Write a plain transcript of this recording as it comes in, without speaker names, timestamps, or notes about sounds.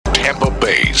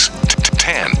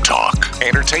talk.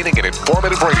 Entertaining and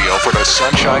informative radio for the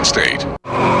Sunshine State.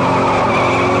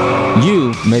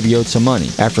 You may be owed some money.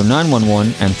 After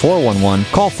 911 and 411,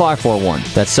 call 541.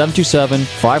 That's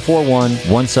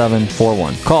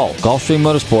 727-541-1741. Call Gulfstream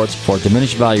Motorsports for a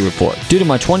diminished value report. Due to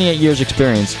my 28 years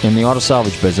experience in the auto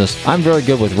salvage business, I'm very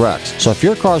good with wrecks. So if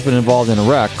your car's been involved in a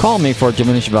wreck, call me for a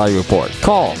diminished value report.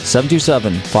 Call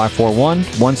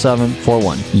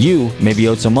 727-541-1741. You may be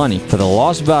owed some money for the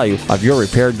lost value of your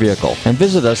repaired vehicle. And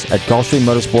visit us at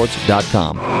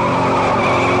GulfstreamMotorsports.com.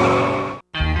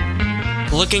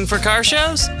 Looking for car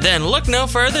shows? Then look no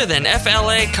further than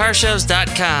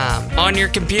FLACarshows.com. On your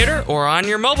computer or on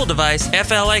your mobile device,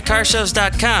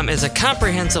 FLACarshows.com is a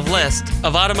comprehensive list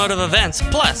of automotive events,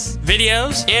 plus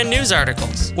videos and news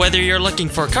articles. Whether you're looking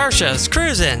for car shows,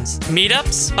 cruise-ins,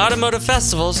 meetups, automotive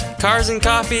festivals, cars and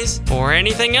coffees, or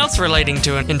anything else relating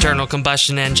to an internal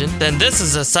combustion engine, then this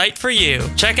is a site for you.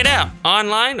 Check it out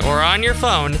online or on your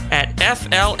phone at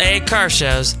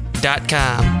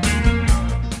FLACarshows.com.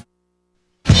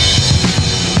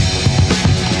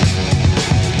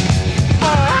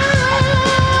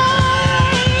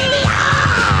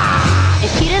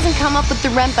 Come up with the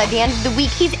rent by the end of the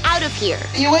week, he's out of here.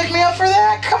 You wake me up for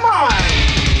that? Come on!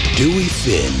 Dewey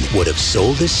Finn would have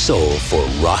sold his soul for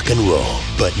rock and roll,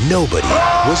 but nobody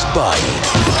was buying.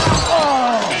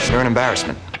 You're an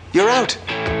embarrassment. You're out.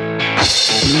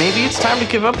 Maybe it's time to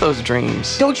give up those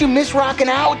dreams. Don't you miss rocking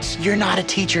out? You're not a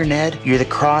teacher, Ned. You're the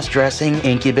cross-dressing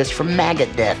incubus from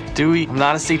maggot death. Dewey, I'm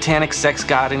not a satanic sex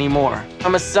god anymore.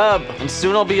 I'm a sub, and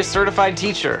soon I'll be a certified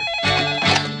teacher.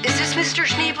 Is this Mr.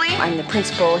 Schneebly? I'm the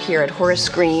principal here at Horace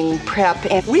Green Prep,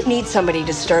 and we need somebody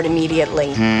to start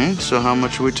immediately. So how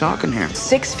much are we talking here?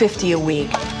 $6.50 a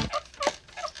week.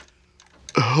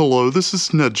 Hello, this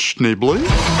is Ned Schneebly.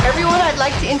 Everyone, I'd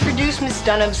like to introduce Miss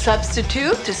Dunham's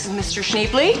substitute. This is Mr.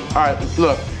 Schneebly. All right,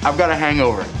 look, I've got a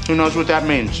hangover. Who knows what that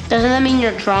means? Doesn't that mean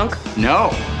you're drunk? No.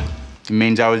 It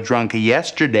means I was drunk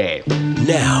yesterday.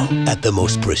 Now, at the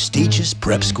most prestigious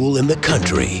prep school in the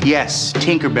country. Yes,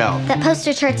 Tinkerbell. That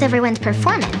poster charts everyone's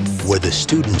performance. Where the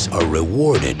students are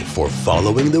rewarded for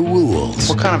following the rules.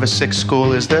 What kind of a sick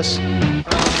school is this?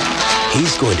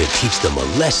 He's going to teach them a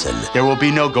lesson. There will be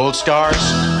no gold stars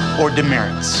or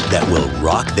demerits. That will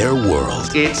rock their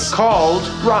world. It's called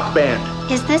Rock Band.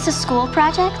 Is this a school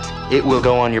project? It will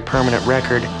go on your permanent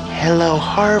record. Hello,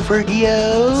 Harvard,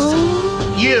 yo.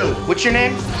 You, what's your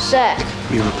name? Zach.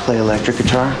 You ever play electric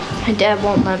guitar? My dad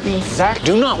won't let me. Zach,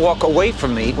 do not walk away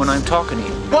from me when I'm talking to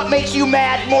you. What makes you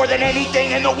mad more than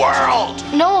anything in the world?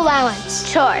 No allowance.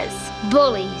 Chores.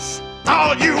 Bullies.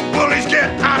 All you bullies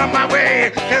get out of my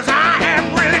way, cause I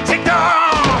am really ticked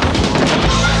off!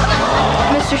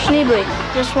 Mr. Schneebly,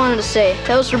 just wanted to say,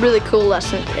 that was a really cool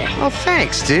lesson today. Oh,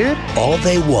 thanks, dude. All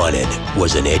they wanted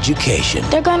was an education.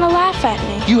 They're gonna laugh at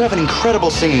me. You have an incredible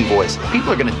singing voice.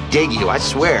 People are gonna dig you, I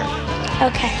swear.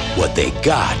 Okay. What they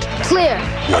got Clear.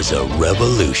 was a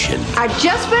revolution. I've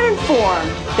just been informed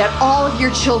that all of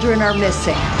your children are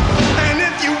missing. And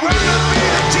if you wanna be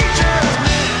a teacher,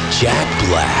 Jack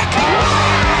Black,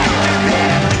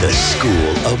 the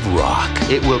School of Rock.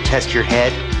 it will test your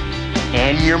head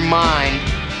and your mind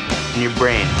and your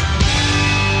brain.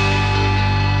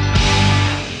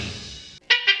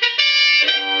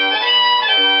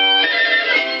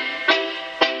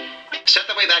 Set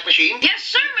the Wayback Machine. Yes,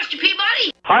 sir, Mr.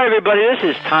 Peabody. Hi, everybody. This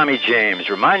is Tommy James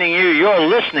reminding you you're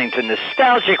listening to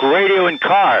Nostalgic Radio in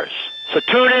Cars. So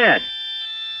tune in.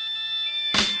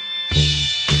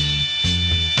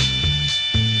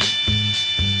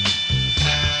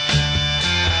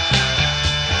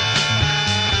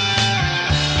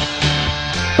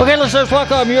 Okay, listeners,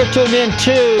 welcome. You're tuned in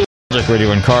to Music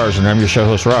Radio and Cars, and I'm your show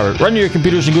host, Robert. Run your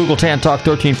computers and Google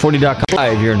TanTalk1340.com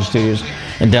live here in the studios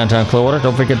in downtown Clearwater.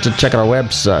 Don't forget to check out our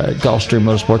website,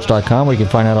 GulfstreamMotorsports.com, where you can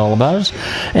find out all about us.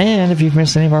 And if you've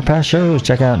missed any of our past shows,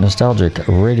 check out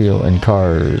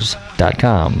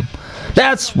NostalgicRadioandCars.com.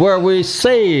 That's where we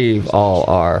save all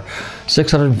our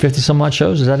 650-some-odd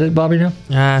shows. Is that it, Bobby, now?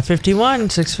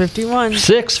 651.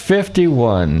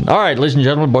 651. All right, ladies and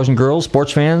gentlemen, boys and girls,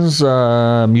 sports fans,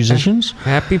 musicians.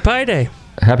 Happy Pi Day.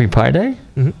 Happy Pi Day?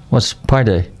 Mm-hmm. What's Pi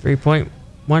Day?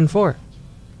 3.14.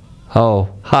 Oh,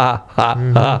 ha, ha,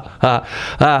 ha, ha,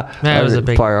 ha. That was a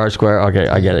big... Pi R square. Okay,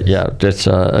 I get it. Yeah, that's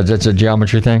a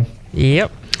geometry thing?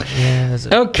 Yep. Yeah, it was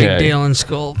a big deal in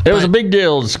school. It was a big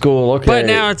deal in school, okay. But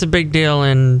now it's a big deal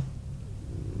in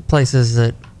places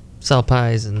that sell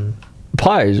pies and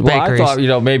pies. Well, bakeries. I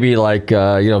thought, maybe like,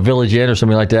 Village Inn or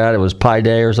something like that. It was Pi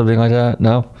Day or something like that.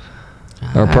 No?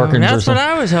 Or Perkins that's or something.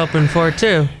 what I was hoping for,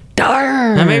 too.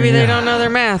 Darn. Now, maybe they don't know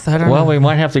their math. I don't know. Well, we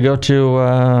might have to go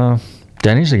to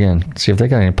Denny's again. See if they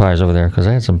got any pies over there, because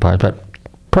I had some pies. But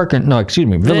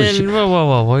Village.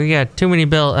 Whoa. We got too many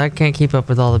bills. I can't keep up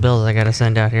with all the bills I got to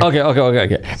send out here.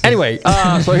 Okay. Anyway,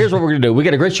 so here's what we're going to do. We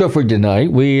got a great show for you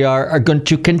tonight. We are going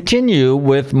to continue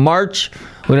with March.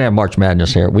 We don't have March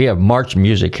Madness here. We have March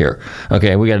music here.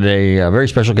 Okay, we got a very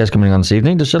special guest coming on this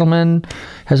evening. This gentleman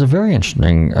has a very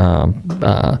interesting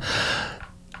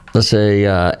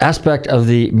aspect of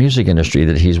the music industry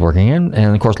that he's working in.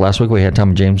 And, of course, last week we had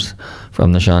Tommy James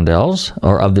from the Shondells,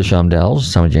 or of the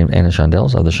Shondells, Tommy James and the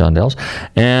Shondells, of the Shondells.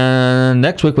 And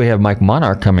next week we have Mike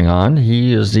Monarch coming on.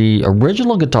 He is the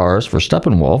original guitarist for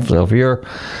Steppenwolf. So if you're,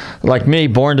 like me,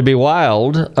 born to be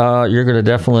wild, you're going to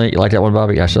definitely, like that one,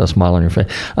 Bobby? I saw a smile on your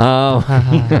face.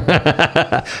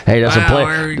 Hey, that's a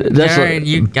play.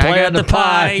 I got the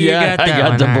pie. Yeah, I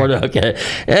got the board. Okay.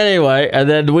 Anyway, and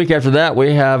then the week after that,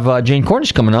 we have Gene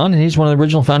Cornish coming on, and he's one of the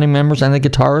original founding members and the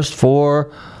guitarist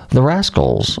for the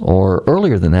Rascals, or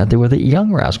earlier than that, they were the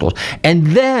Young Rascals. And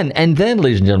then,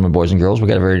 ladies and gentlemen, boys and girls, we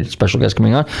got a very special guest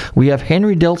coming on. We have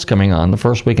Henry Diltz coming on the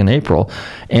first week in April,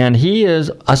 and he is,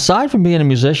 aside from being a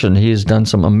musician, he's done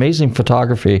some amazing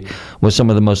photography with some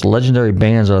of the most legendary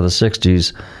bands out of the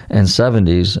 60s and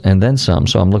 70s, and then some.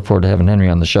 So I'm looking forward to having Henry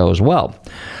on the show as well.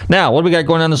 Now, what do we got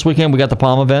going on this weekend? We got the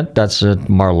Palm event. That's at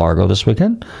Mar-a-Lago this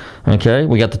weekend. Okay,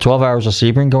 we got the 12 Hours of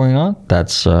Sebring going on.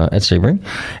 That's at Sebring.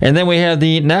 And then we have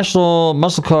the National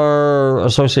Muscle Car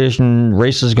Association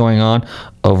races going on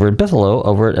over in Buffalo,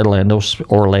 over at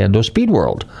Orlando Speed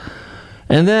World.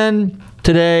 And then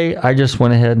today, I just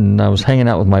went ahead and I was hanging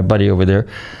out with my buddy over there,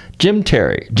 Jim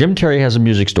Terry. Jim Terry has a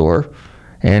music store,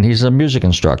 and he's a music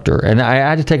instructor. And I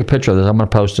had to take a picture of this. I'm going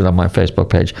to post it on my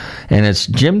Facebook page. And it's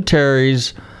Jim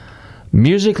Terry's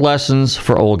Music Lessons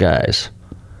for Old Guys.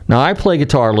 Now, I play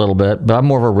guitar a little bit, but I'm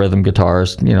more of a rhythm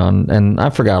guitarist, you know, and I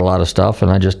forgot a lot of stuff, and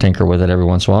I just tinker with it every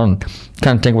once in a while and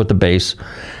kind of tinker with the bass.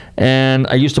 And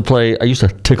I used to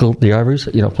tickle the ivories,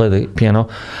 you know, play the piano.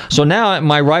 So now at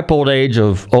my ripe old age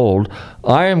of old,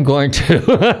 I am going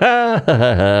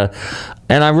to,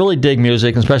 and I really dig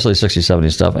music, especially 60s,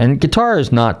 70s stuff. And guitar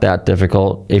is not that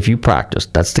difficult if you practice.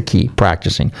 That's the key,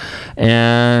 practicing.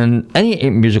 And any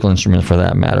musical instrument for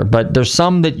that matter. But there's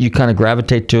some that you kind of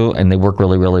gravitate to, and they work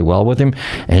really, really well with him.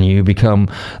 And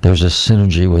there's a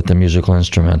synergy with the musical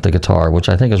instrument, the guitar, which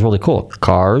I think is really cool.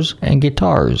 Cars and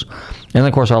guitars. And,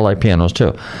 of course, I like pianos,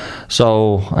 too.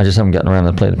 So I just haven't gotten around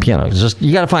to play the piano. It's just,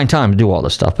 you got to find time to do all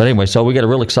this stuff. But anyway, so we got a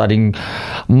real exciting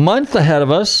month ahead of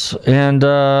us. And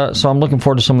so I'm looking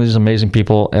forward to some of these amazing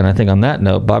people. And I think on that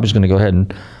note, Bobby's going to go ahead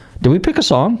and... Did we pick a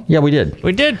song? Yeah, we did.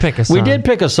 We did pick a song. We did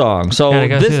pick a song. So gotta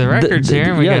go through the records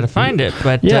here, and we got to find it.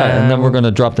 But and then we're going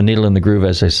to drop the needle in the groove,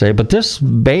 as they say. But this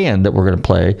band that we're going to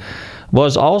play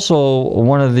was also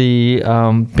one of the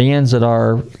bands that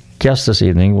our guest this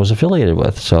evening was affiliated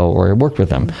with, or worked with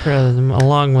them.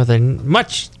 Along with a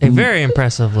very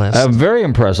impressive list. A very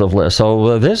impressive list.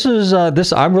 So this is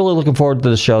I'm really looking forward to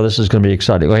the show. This is going to be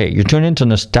exciting. Hey, you're tuning into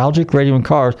Nostalgic Radio and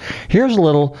Cars. Here's a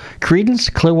little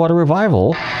Creedence Clearwater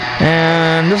Revival,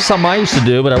 and this is something I used to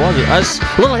do, but I wasn't.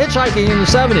 A little hitchhiking in the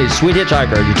 70s. Sweet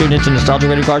Hitchhiker. You're tuned into Nostalgic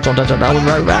Radio and Cars. Don't touch that. I'll be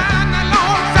right back.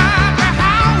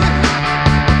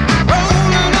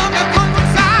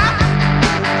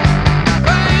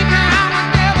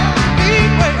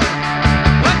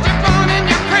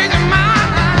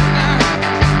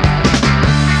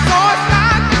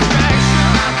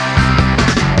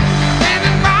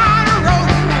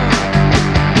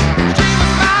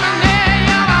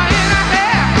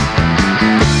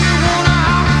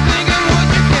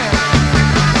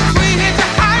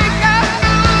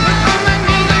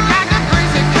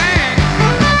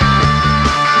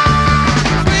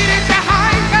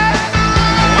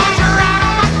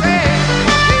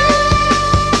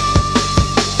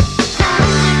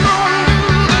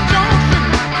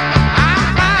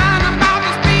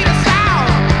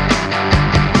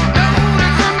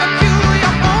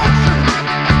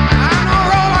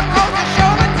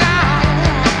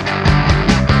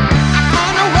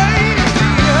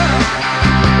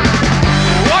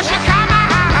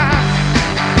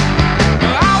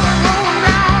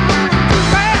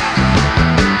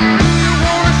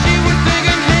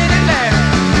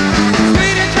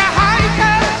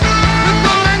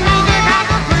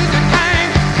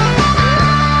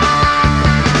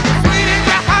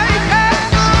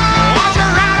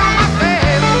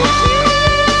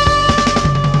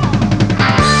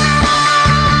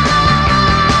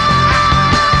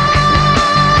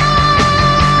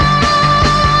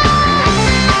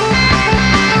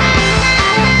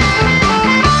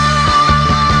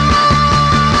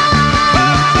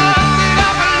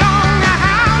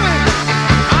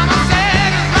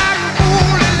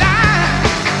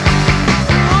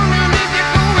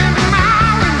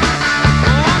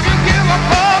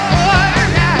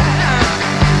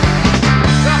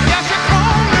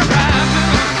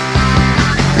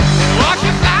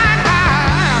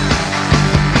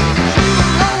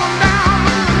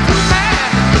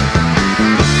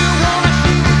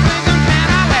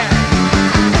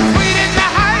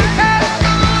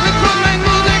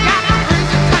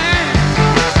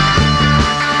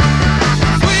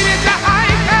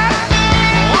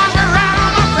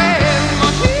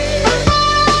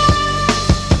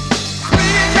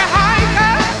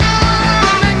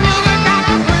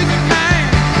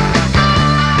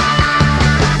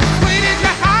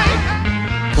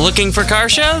 Looking for car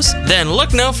shows? Then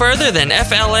look no further than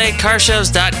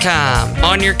FLACarshows.com.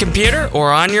 On your computer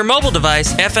or on your mobile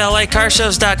device,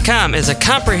 FLACarshows.com is a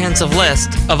comprehensive list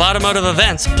of automotive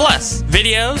events, plus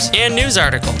videos and news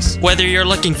articles. Whether you're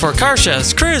looking for car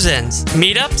shows, cruise-ins,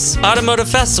 meetups, automotive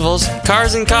festivals,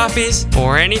 cars and coffees,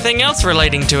 or anything else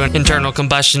relating to an internal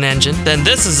combustion engine, then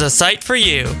this is a site for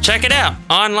you. Check it out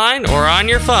online or on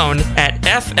your phone at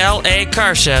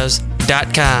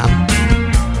FLACarshows.com.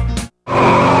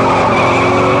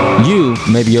 You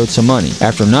may be owed some money.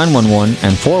 After 911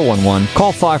 and 411,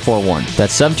 call 541.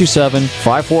 That's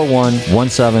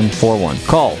 727-541-1741.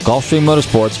 Call Gulfstream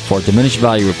Motorsports for a diminished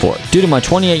value report. Due to my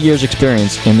 28 years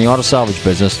experience in the auto salvage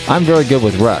business, I'm very good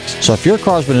with wrecks. So if your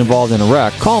car's been involved in a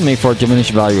wreck, call me for a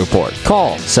diminished value report.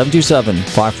 Call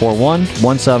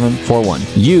 727-541-1741.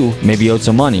 You may be owed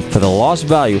some money for the lost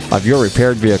value of your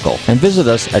repaired vehicle. And visit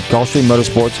us at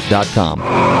GulfstreamMotorsports.com.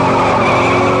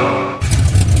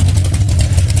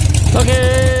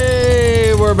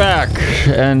 Okay, we're back.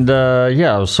 And,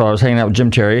 so I was hanging out with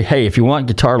Jim Terry. Hey, if you want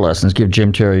guitar lessons, give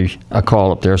Jim Terry a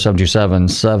call up there,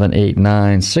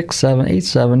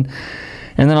 727-789-6787.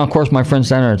 And then, of course, my friends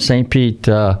down there at St. Pete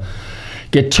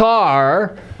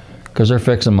Guitar, because they're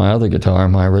fixing my other guitar,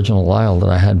 my original Lyle that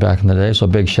I had back in the day. So a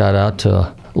big shout-out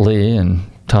to Lee and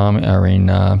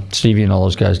Stevie and all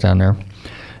those guys down there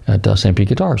at St. Pete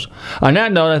Guitars. On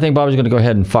that note, I think Bobby's going to go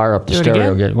ahead and fire up the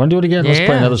stereo again. Want to do it again? Yeah. Let's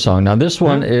play another song. Now, this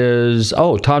one is,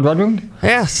 Todd Rundgren?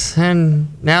 Yes, and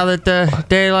now that the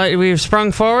daylight, we've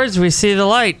sprung forwards, we see the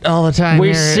light all the time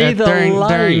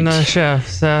during the show.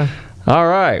 So. All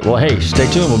right. Well, hey, stay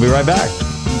tuned. We'll be right back.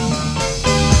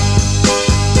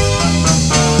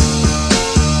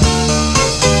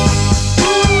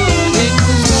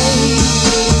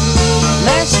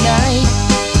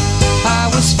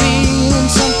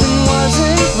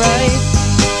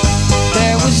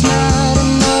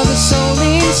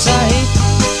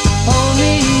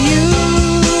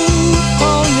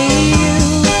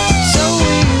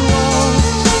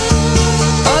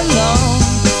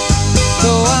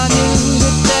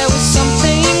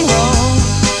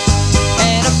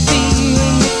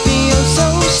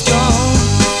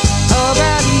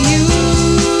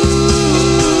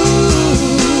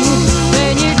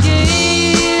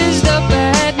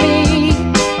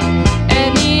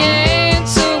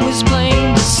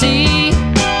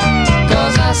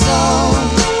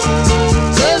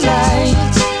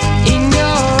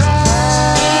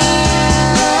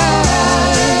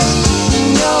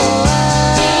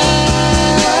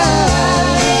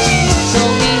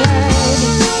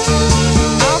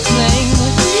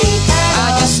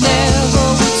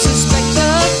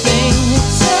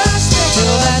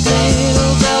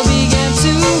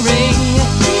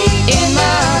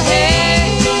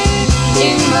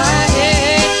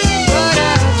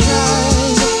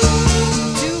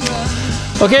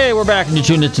 Okay, we're back, and you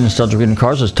tuned into Nostalgic Radio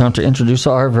Cars. It's time to introduce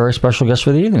our very special guest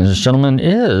for the evening. This gentleman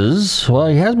is,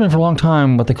 he has been for a long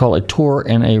time what they call a tour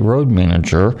and a road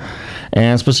manager.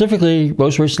 And specifically,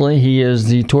 most recently, he is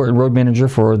the tour and road manager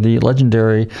for the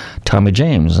legendary Tommy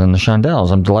James and the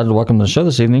Shondells. I'm delighted to welcome to the show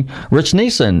this evening, Rich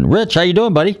Nesin. Rich, how you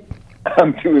doing, buddy?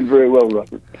 I'm doing very well,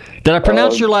 Robert. Did I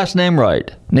pronounce your last name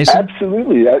right, Nesin?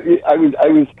 Absolutely. I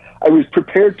was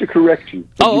prepared to correct you.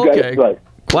 Oh, you okay. Got it right.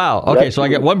 Wow. Okay, absolutely. So I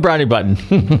get one brownie button.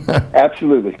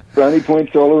 Absolutely. Brownie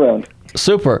points all around.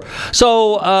 Super.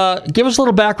 So give us a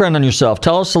little background on yourself.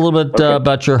 Tell us a little bit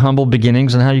about your humble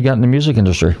beginnings and how you got in the music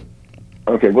industry.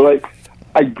 Okay. Well,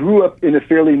 I grew up in a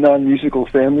fairly non-musical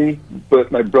family,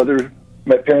 but my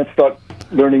parents thought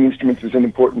learning instruments was an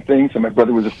important thing. So my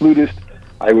brother was a flutist.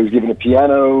 I was given a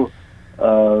piano,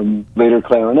 later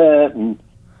clarinet, and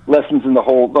lessons in that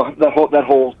whole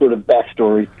sort of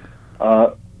backstory.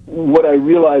 What I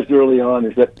realized early on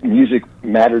is that music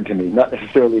mattered to me, not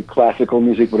necessarily classical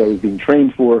music, what I was being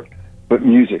trained for, but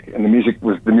music. And the music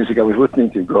was the music I was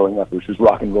listening to growing up, which was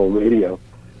rock and roll radio.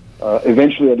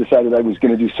 Eventually I decided I was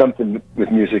going to do something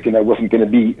with music, and I wasn't going to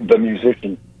be the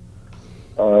musician.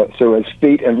 So as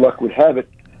fate and luck would have it,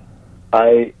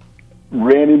 I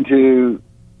ran into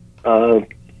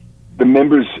the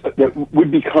members that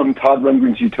would become Todd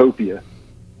Rundgren's Utopia,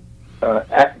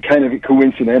 kind of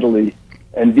coincidentally.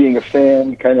 And being a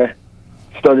fan, kind of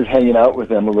started hanging out with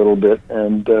them a little bit.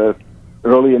 And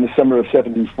early in the summer of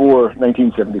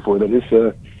 1974, that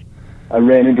is, I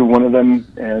ran into one of them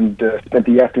and spent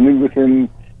the afternoon with him,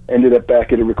 ended up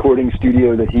back at a recording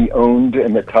studio that he owned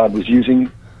and that Todd was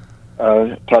using,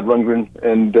 Todd Rundgren,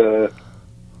 and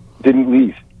didn't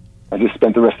leave. I just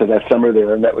spent the rest of that summer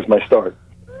there, and that was my start.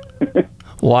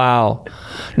 Wow.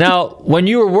 Now, when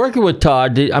you were working with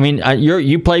Todd,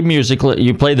 you play music,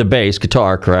 you play the bass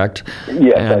guitar, correct?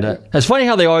 Yes, and, I do. it's funny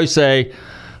how they always say,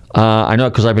 I know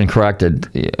because I've been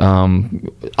corrected,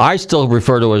 I still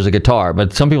refer to it as a guitar,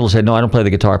 but some people say, no, I don't play the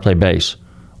guitar, I play bass.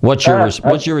 What's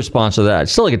your response to that?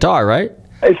 It's still a guitar, right?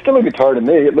 It's still a guitar to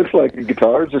me. It looks like a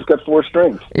guitar. It's just got 4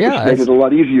 strings. Yeah. Which made it a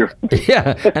lot easier.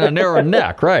 Yeah, and a narrow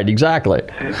neck, right, exactly.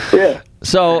 Yeah.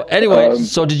 So, anyway,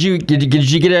 so did you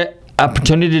get an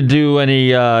opportunity to do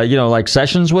any, like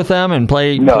sessions with them and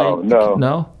play?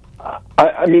 No.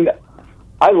 I mean,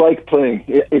 I like playing.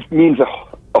 It means a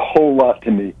whole lot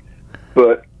to me.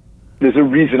 But there's a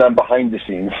reason I'm behind the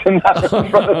scenes and not in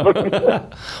front of them.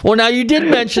 Well, now you did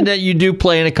mention that you do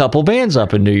play in a couple bands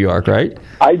up in New York, right?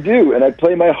 I do, and I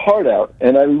play my heart out,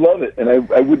 and I love it, and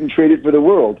I wouldn't trade it for the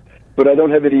world. But I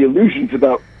don't have any illusions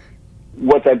about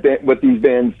what these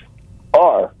bands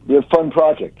are. They're fun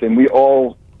projects, and we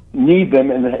all need them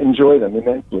and enjoy them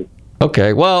immensely.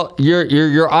 Okay, well,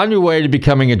 you're on your way to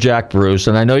becoming a Jack Bruce,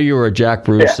 and I know you were a Jack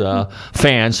Bruce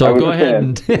fan. So go ahead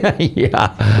and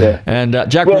yeah. And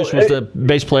Jack Bruce was the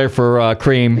bass player for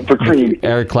Cream. For Cream,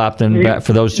 Eric Clapton.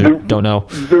 For those who don't know,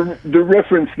 the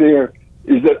reference there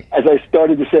is that, as I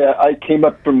started to say, I came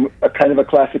up from a kind of a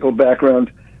classical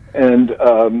background, and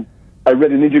I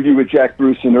read an interview with Jack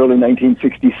Bruce in early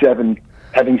 1967,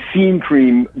 having seen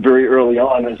Cream very early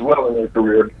on as well in their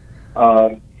career,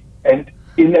 and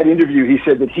in that interview, he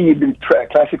said that he had been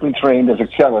classically trained as a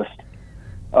cellist,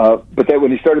 but that when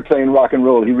he started playing rock and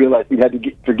roll, he realized he had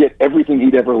to forget everything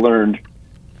he'd ever learned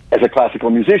as a classical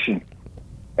musician.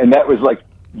 And that was like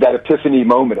that epiphany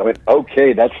moment. I went,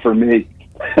 okay, that's for me.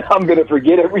 I'm going to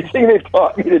forget everything they've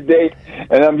taught me today,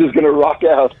 and I'm just going to rock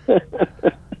out.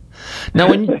 Now,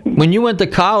 when you went to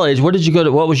college, what did you go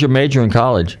to? What was your major in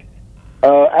college?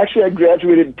 Actually, I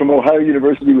graduated from Ohio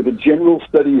University with a general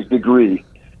studies degree.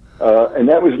 And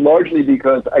that was largely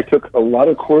because I took a lot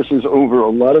of courses over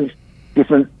a lot of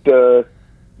different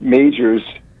majors,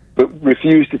 but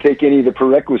refused to take any of the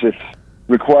prerequisites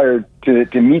required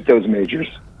to meet those majors.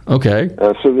 Okay.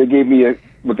 So they gave me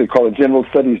what they call a general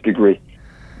studies degree.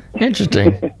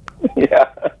 Interesting.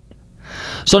 Yeah.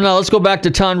 So now let's go back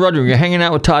to Todd Rundgren. You're hanging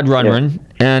out with Todd Rundgren,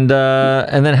 and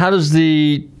then how does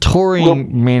the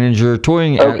touring manager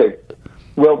Okay.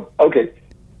 Okay.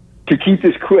 To keep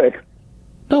this quick.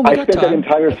 No, I spent that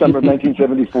entire summer of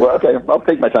 1974. Okay, I'll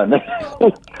take my time. I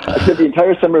spent the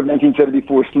entire summer of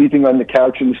 1974 sleeping on the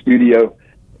couch in the studio,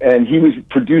 and he was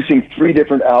producing 3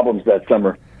 different albums that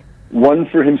summer. One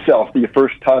for himself, the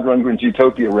first Todd Rundgren's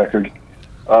Utopia record.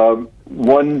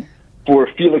 One for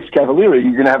Felix Cavalieri.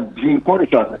 You're going to have Gene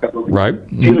Portis on in a couple of weeks. Right.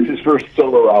 Felix's first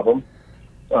solo album.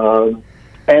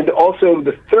 And also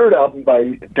the third album by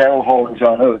Daryl Hall and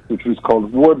John Oates, which was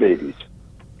called War Babies.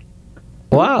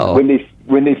 Wow.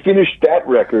 When they finished that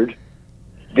record,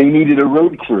 they needed a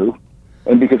road crew,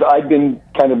 and because I'd been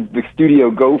kind of the studio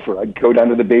gopher, I'd go down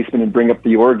to the basement and bring up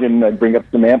the organ, I'd bring up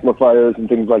some amplifiers and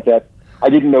things like that. I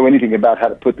didn't know anything about how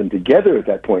to put them together at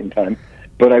that point in time,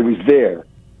 but I was there,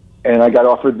 and I got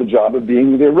offered the job of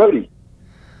being their roadie.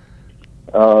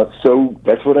 So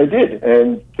that's what I did,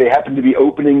 and they happened to be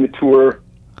opening a tour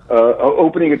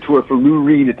for Lou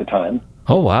Reed at the time.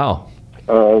 Oh, wow.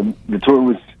 The tour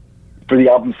was for the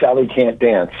album Sally Can't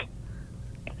Dance.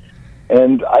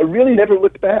 And I really never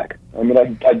looked back. I mean,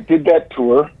 I did that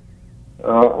tour.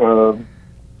 Well,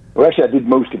 actually, I did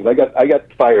most of it. I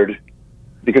got fired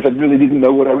because I really didn't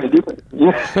know what I was doing.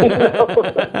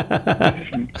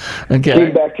 Okay.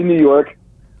 Came back to New York,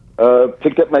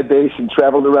 picked up my bass and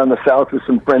traveled around the South with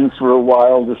some friends for a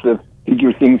while just to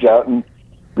figure things out, and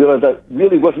realized I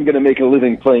really wasn't going to make a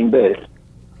living playing bass.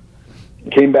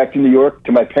 Came back to New York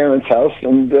to my parents' house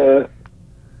and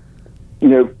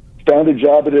found a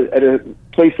job at a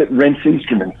place that rents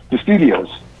instruments, the studios.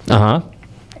 Uh-huh.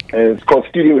 It's called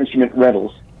Studio Instrument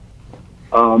Rentals.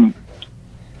 And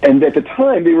at the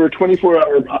time, they were a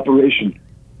 24-hour operation.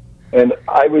 And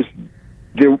I was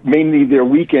mainly their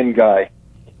weekend guy,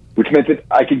 which meant that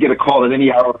I could get a call at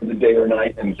any hour of the day or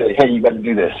night and say, hey, you got to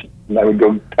do this. And I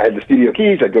had the studio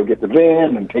keys, I'd go get the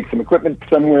van and take some equipment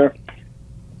somewhere.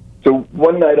 So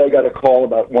one night I got a call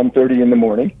about 1:30 in the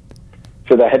morning.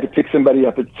 So that I had to pick somebody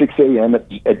up at 6 a.m. at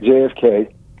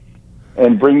JFK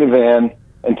and bring the van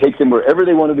and take them wherever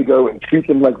they wanted to go and treat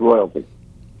them like royalty.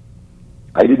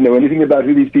 I didn't know anything about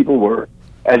who these people were.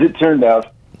 As it turned out,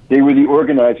 they were the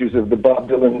organizers of the Bob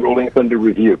Dylan Rolling Thunder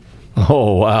Review.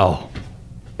 Oh, wow.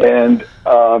 And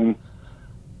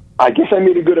I guess I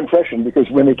made a good impression because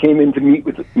when they came in to meet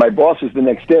with my bosses the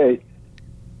next day,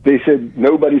 they said,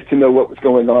 nobody's to know what was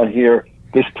going on here.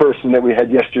 This person that we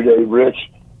had yesterday, Rich,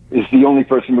 is the only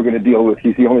person we're going to deal with.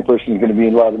 He's the only person who's going to be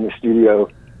allowed in the studio.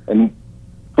 And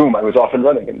boom, I was off and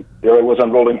running. And there I was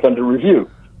on Rolling Thunder Review.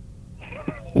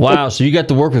 Wow, so you got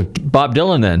to work with Bob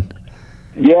Dylan then?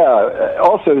 Yeah.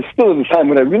 Also, still at the time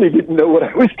when I really didn't know what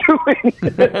I was doing.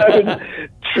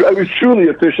 I was truly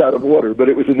a fish out of water, but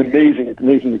it was an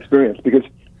amazing experience because,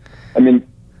 I mean,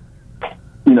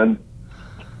 you know,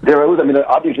 there I was. I mean,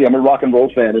 obviously I'm a rock and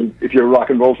roll fan, and if you're a rock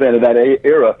and roll fan of that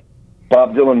era,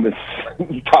 Bob Dylan was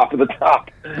top of the top.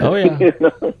 Oh, yeah. You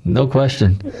know? No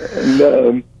question.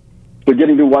 And so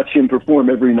getting to watch him perform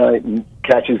every night and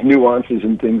catch his nuances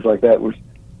and things like that was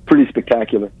pretty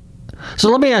spectacular. So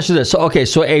let me ask you this. So a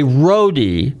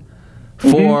roadie,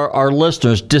 for our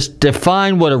listeners, just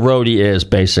define what a roadie is,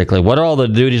 basically. What are all the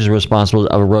duties and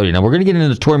responsibilities of a roadie? Now, we're going to get into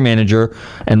the tour manager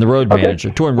and the road manager.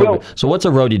 Tour and road. So what's a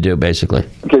roadie do, basically?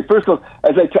 Okay, first of all,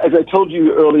 as I told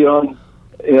you early on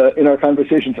in our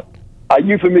conversations, I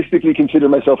euphemistically consider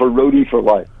myself a roadie for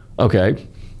life. Okay.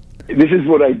 This is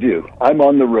what I do. I'm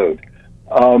on the road.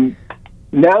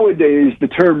 Nowadays, the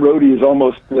term roadie is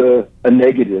almost a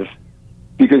negative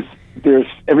because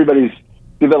everybody's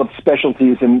developed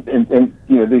specialties and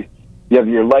you know, you have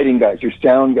your lighting guys, your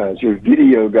sound guys, your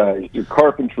video guys, your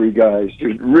carpentry guys,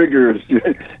 your riggers, you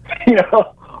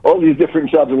know, all these different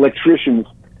jobs, electricians.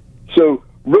 So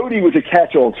roadie was a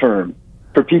catch-all term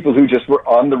for people who just were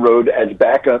on the road as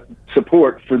backup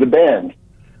support for the band.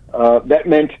 That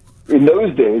meant, in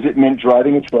those days, it meant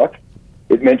driving a truck.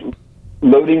 It meant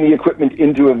loading the equipment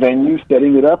into a venue,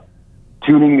 setting it up,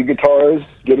 tuning the guitars,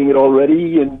 getting it all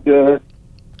ready, and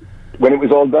when it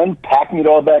was all done, packing it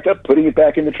all back up, putting it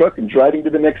back in the truck, and driving to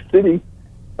the next city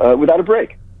without a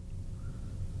break.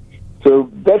 So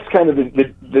that's kind of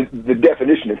the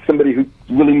definition. It's somebody who's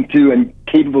willing to and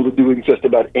capable of doing just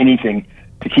about anything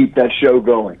to keep that show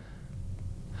going.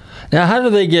 Now, how do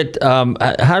they get? How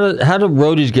do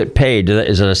roadies get paid?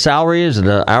 Is it a salary? Is it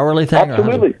an hourly thing?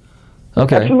 Absolutely.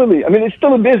 Okay. Absolutely. I mean, it's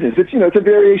still a business. It's it's a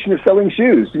variation of selling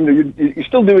shoes. You know, you're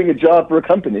still doing a job for a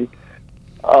company.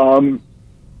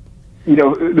 You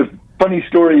know, the funny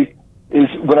story is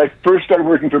when I first started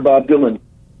working for Bob Dylan.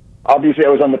 Obviously, I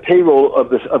was on the payroll of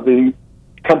the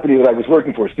company that I was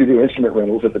working for, Studio Instrument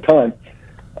Rentals at the time.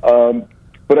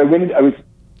 But I was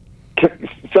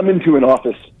summoned to an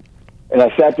office, and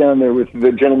I sat down there with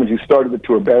the gentleman who started the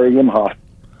tour, Barry Imhoff,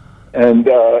 and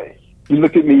he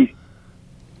looked at me.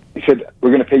 He said,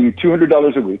 "We're going to pay you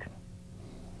 $200 a week,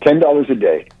 $10 a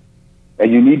day, and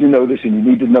you need to know this, and you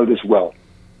need to know this well.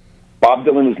 Bob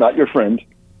Dylan is not your friend.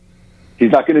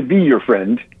 He's not going to be your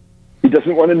friend. He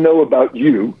doesn't want to know about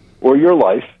you or your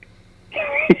life."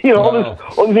 You know,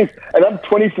 all these things. And I'm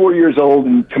 24 years old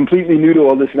and completely new to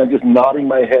all this, and I'm just nodding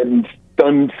my head in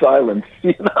stunned silence.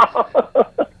 You know?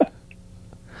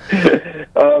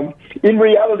 In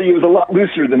reality, it was a lot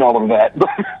looser than all of that. But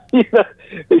you know,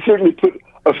 they certainly put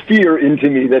a fear into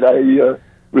me that I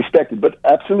respected. But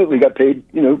absolutely got paid,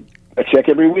 you know, a check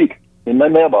every week in my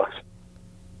mailbox.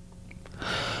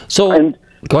 So,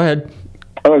 go ahead.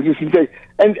 I was just going to say,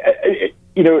 and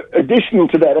you know, additional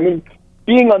to that, I mean,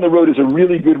 being on the road is a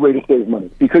really good way to save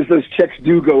money because those checks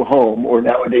do go home or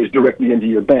nowadays directly into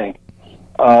your bank.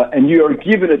 And you are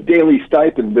given a daily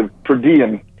stipend of per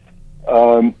diem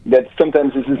that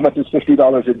sometimes is as much as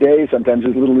 $50 a day, sometimes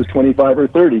as little as $25 or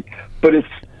 $30. But it's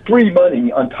free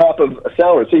money on top of a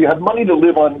salary. So you have money to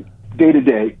live on day to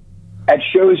day. At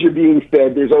shows you're being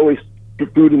fed. There's always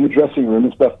food in the dressing room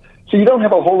and stuff. So you don't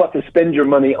have a whole lot to spend your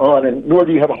money on, and nor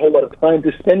do you have a whole lot of time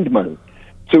to spend money.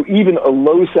 So even a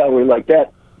low salary like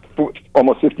that,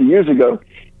 almost 50 years ago,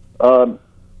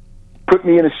 put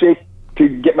me in a shape to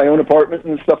get my own apartment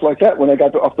and stuff like that when I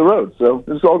got off the road. So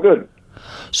it was all good.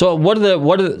 So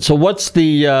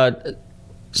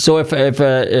so if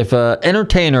a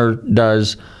entertainer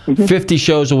does 50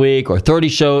 shows a week or 50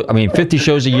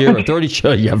 shows a year or 30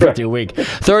 shows, 50 a week,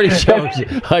 30 shows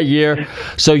a year.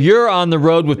 So you're on the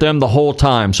road with them the whole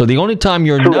time. So the only time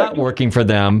you're not working for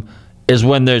them is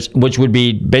when which would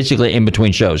be basically in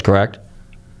between shows, correct?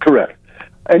 Correct.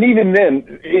 And even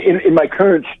then, in my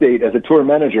current state as a tour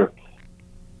manager,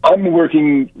 I'm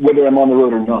working whether I'm on the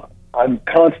road or not. I'm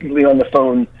constantly on the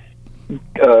phone,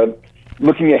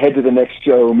 looking ahead to the next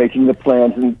show, making the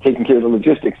plans and taking care of the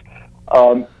logistics.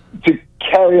 To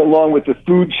carry along with the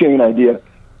food chain idea,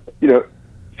 you know,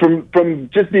 from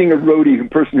just being a roadie, a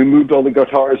person who moved all the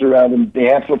guitars around and the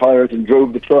amplifiers and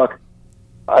drove the truck,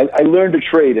 I learned a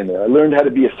trade in there. I learned how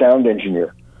to be a sound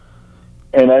engineer.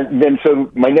 And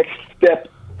so my next step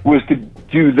was to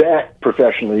do that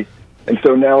professionally. And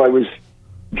so now I was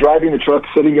driving the truck,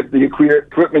 setting up the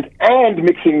equipment, and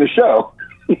mixing the show.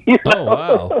 You know? Oh,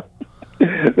 wow.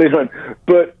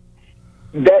 But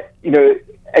that,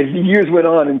 as the years went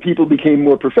on and people became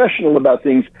more professional about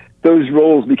things, those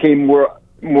roles became more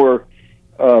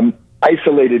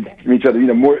isolated from each other,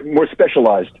 more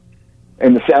specialized.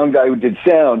 And the sound guy did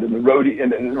sound, and the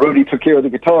roadie took care of the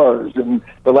guitars, and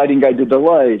the lighting guy did the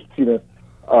lights,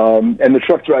 and the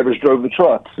truck drivers drove the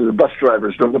trucks, or the bus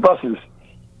drivers drove the buses.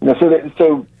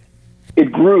 So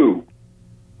it grew.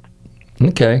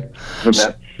 Okay. From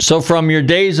that. So from your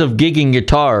days of gigging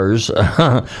guitars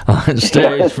on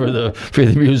stage for the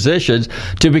musicians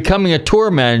to becoming a tour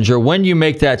manager, when do you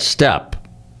make that step?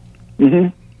 Mm-hmm.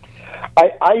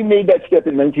 I made that step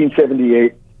in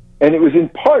 1978, and it was in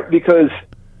part because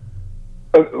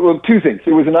two things.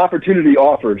 There was an opportunity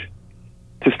offered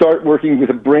to start working with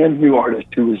a brand new artist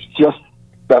who was just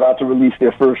about to release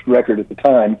their first record at the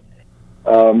time.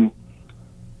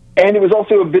 And it was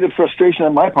also a bit of frustration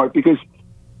on my part because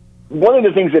one of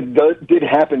the things that did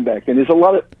happen back then is a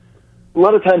lot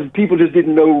of times people just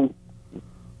didn't know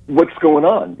what's going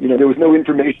on. There was no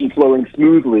information flowing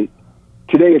smoothly.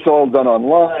 Today it's all done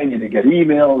online. You get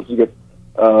emails. You get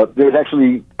there's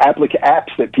actually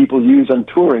apps that people use on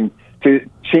touring to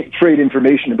trade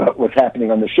information about what's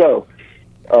happening on the show.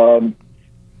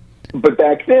 But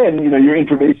back then, your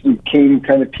information came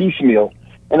kind of piecemeal.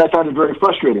 And I found it very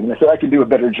frustrating. And I said, I could do a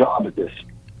better job at this.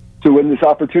 So when this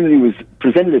opportunity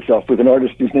presented itself with an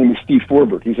artist whose name is Steve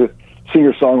Forbert, he's a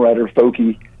singer-songwriter,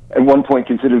 folky, at one point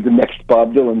considered the next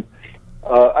Bob Dylan,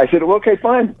 I said, well, okay,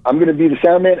 fine. I'm going to be the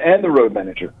sound man and the road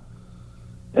manager.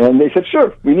 And they said,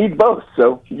 sure, we need both.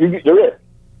 So you're it.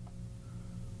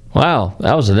 Wow,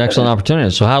 that was an excellent opportunity.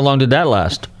 So how long did that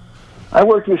last? I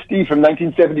worked with Steve from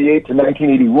 1978 to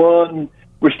 1981.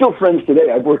 We're still friends today.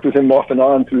 I've worked with him off and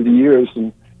on through the years,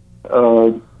 and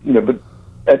but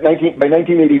by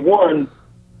 1981,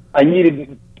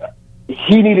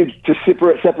 he needed to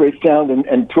separate sound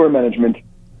and tour management,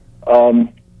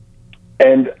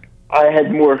 and I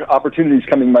had more opportunities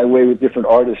coming my way with different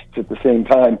artists at the same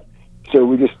time. So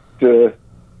we just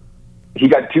he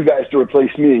got two guys to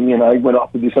replace me, and I went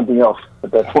off to do something else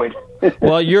at that point.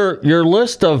 Well, your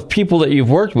list of people that you've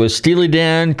worked with, Steely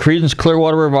Dan, Creedence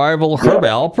Clearwater Revival, Herb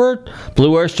Alpert,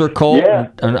 Blue Oyster Cult,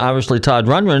 and obviously Todd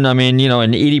Rundgren,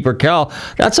 and Edie Brickell,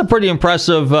 that's a pretty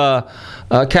impressive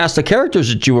cast of characters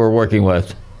that you were working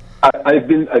with. I've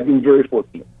been very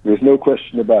fortunate. There's no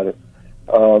question about it.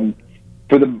 For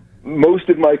the most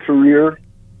of my career,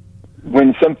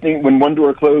 when one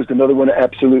door closed, another one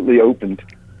absolutely opened.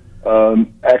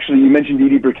 Actually, you mentioned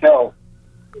Edie Brickell.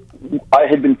 I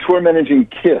had been tour managing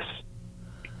Kiss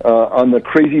on the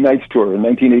Crazy Nights tour in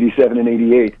 1987 and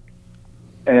 88,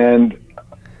 and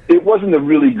it wasn't a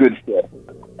really good fit.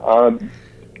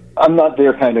 I'm not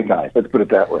their kind of guy. Let's put it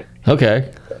that way.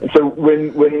 Okay. So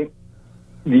when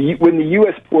the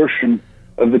U.S. portion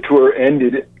of the tour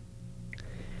ended,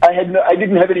 I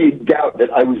didn't have any doubt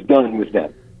that I was done with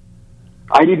them.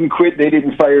 I didn't quit. They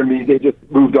didn't fire me. They just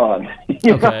moved on.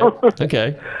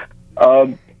 Okay.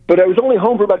 But I was only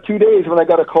home for about 2 days when I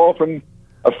got a call from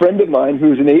a friend of mine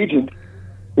who's an agent.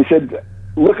 He said,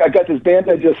 look, I got this band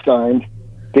I just signed.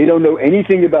 They don't know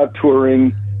anything about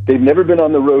touring. They've never been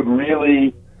on the road,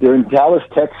 really. They're in Dallas,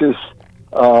 Texas.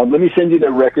 Let me send you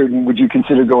their record, and would you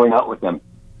consider going out with them?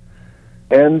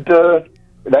 And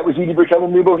that was Edie Brickell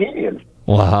and New Bohemians.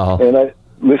 Wow. And I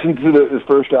listened to the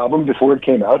first album before it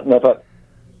came out, and I thought,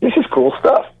 this is cool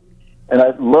stuff. And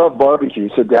I love barbecue,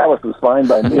 so Dallas was fine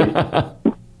by me.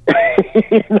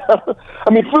 I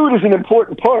mean, food is an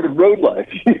important part of road life.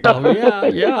 Oh,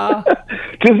 yeah.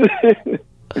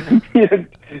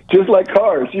 Just like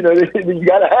cars, you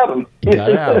got to have them. You got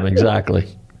to have them, exactly.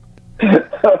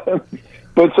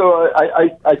 But so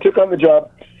I took on the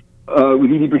job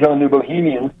with Edie Brickell and New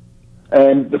Bohemians,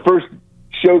 and the first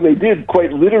show they did,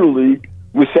 quite literally,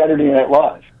 was Saturday Night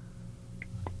Live.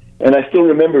 And I still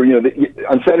remember,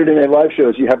 on Saturday Night Live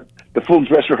shows, you have the full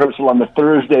dress rehearsal on the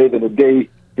Thursday, then a day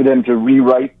for them to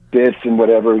rewrite bits and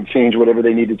whatever, and change whatever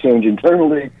they need to change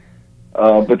internally.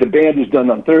 But the band is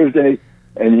done on Thursday,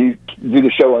 and you do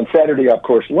the show on Saturday, of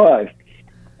course, live.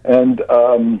 And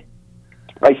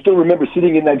I still remember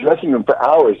sitting in that dressing room for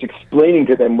hours explaining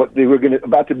to them what they were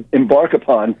about to embark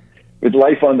upon with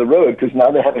life on the road, because now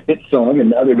they have a hit song,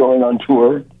 and now they're going on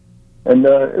tour. And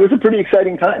it was a pretty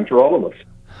exciting time for all of us.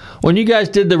 When you guys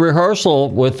did the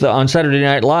rehearsal on Saturday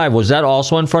Night Live, was that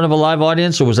also in front of a live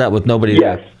audience, or was that with nobody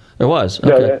there? It was.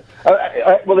 Okay.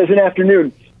 Well, there's an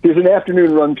afternoon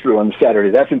run through on Saturday.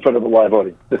 That's in front of a live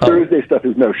audience. The Thursday stuff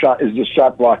is is just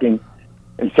shot blocking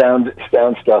and sound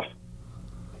stuff.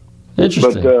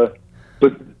 Interesting.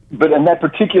 But on that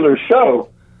particular show,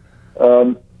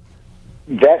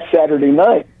 that Saturday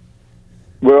night,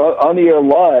 we're on the air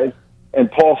live, and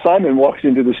Paul Simon walks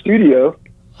into the studio,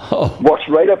 walks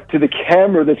right up to the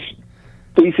camera that's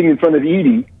facing in front of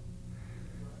Edie,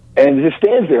 and just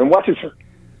stands there and watches her.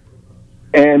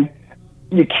 And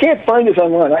you can't find this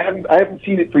online. I haven't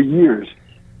seen it for years.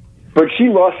 But she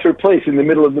lost her place in the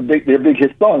middle of their big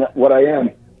hit song, "What I Am."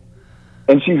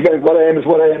 And she's going, "What I am is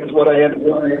what I am is what I am is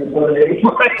what I am is what I am is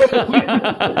what I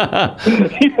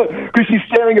am." Because she's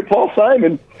staring at Paul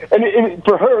Simon. And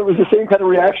for her, it was the same kind of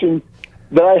reaction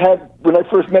that I had when I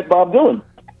first met Bob Dylan.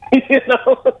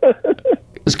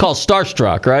 It's called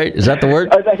starstruck, right? Is that the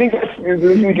word? I think that's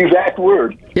the exact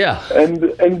word. Yeah.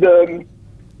 And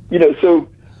so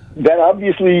that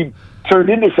obviously turned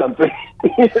into something.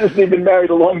 They've been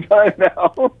married a long time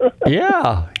now.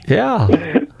 Yeah.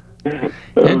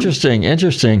 Interesting.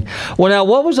 Well, now,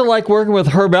 what was it like working with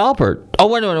Herb Alpert? Oh,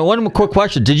 wait a minute. One quick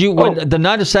question. Did you, the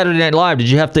night of Saturday Night Live, did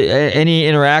you have to, any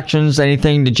interactions,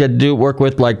 anything that you had to do, work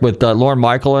with, like with Lorne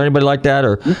Michael or anybody like that?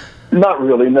 Or Not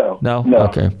really, no. No?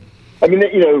 Okay. I mean,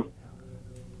 they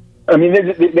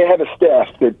have a staff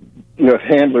that,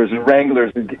 handlers and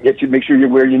wranglers that get you, make sure you're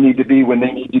where you need to be when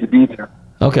they need you to be there.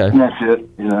 Okay. And that's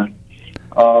it,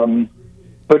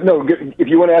 But no, if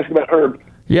you want to ask about Herb,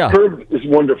 Herb is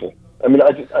wonderful. I mean, I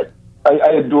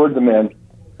adored the man,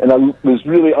 and I was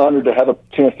really honored to have a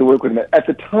chance to work with him. At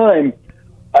the time,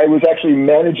 I was actually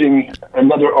managing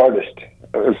another artist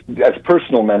as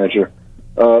personal manager,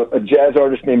 a jazz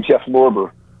artist named Jeff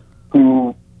Lorber,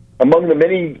 who, among the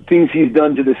many things he's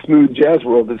done to the smooth jazz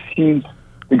world, is he's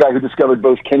the guy who discovered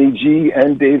both Kenny G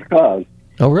and Dave Koz.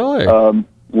 Oh, really?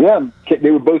 Yeah,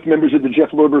 they were both members of the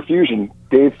Jeff Lorber fusion.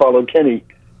 Dave followed Kenny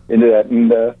into that,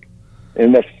 and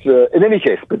that's in any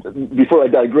case. But before I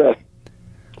digress,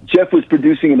 Jeff was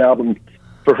producing an album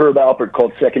for Herb Alpert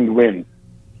called Second Wind,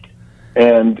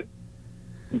 and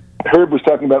Herb was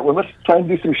talking about, well, let's try and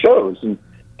do some shows. And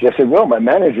Jeff said, well, my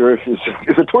manager is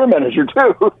a tour manager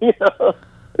too.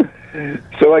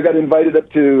 So I got invited up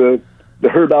to the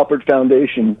Herb Alpert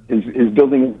Foundation, his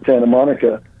building in Santa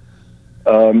Monica,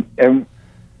 and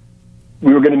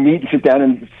we were going to meet and sit down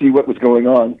and see what was going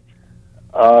on.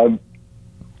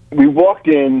 We walked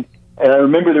in, and I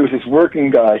remember there was this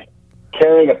working guy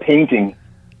carrying a painting.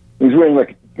 He was wearing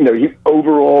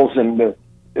overalls and a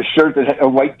shirt that had a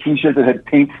white T-shirt that had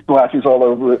paint splashes all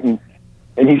over it, and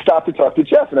he stopped to talk to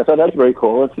Jeff, and I thought that's very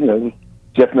cool. It's,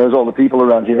 Jeff knows all the people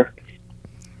around here,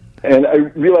 and I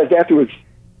realized afterwards,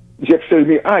 Jeff said to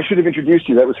me, "I should have introduced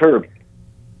you. That was Herb."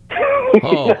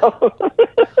 Oh.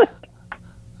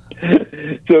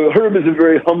 So Herb is a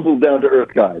very humble,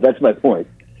 down-to-earth guy. That's my point.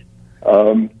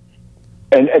 And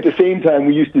at the same time,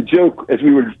 we used to joke as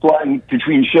we were flying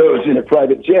between shows in a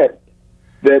private jet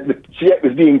that the jet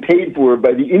was being paid for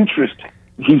by the interest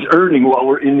he's earning while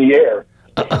we're in the air.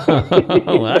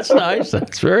 Oh, that's nice.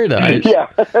 That's very nice. Yeah.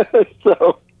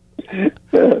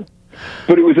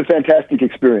 But it was a fantastic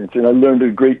experience, and I learned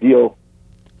a great deal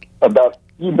about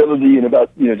humility and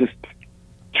about just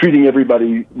treating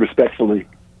everybody respectfully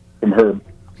from Herb.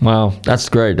 Wow, that's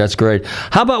great.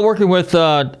 How about working with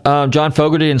John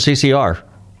Fogerty and CCR?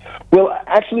 Well,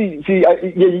 actually, see,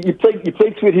 you played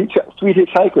Sweet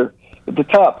Hitchhiker at the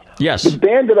top. Yes. The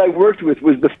band that I worked with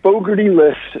was the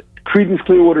Fogerty-less Creedence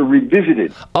Clearwater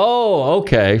Revisited. Oh,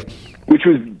 okay. Which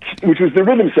was the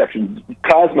rhythm section,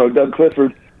 Cosmo, Doug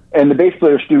Clifford, and the bass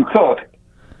player Stu Cook.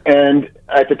 And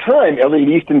at the time, Elliot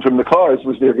Easton from the Cars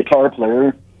was their guitar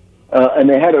player. And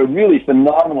they had a really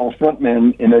phenomenal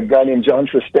frontman in a guy named John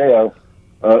Tristeo,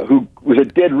 who was a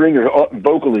dead ringer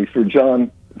vocally for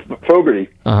John Fogerty.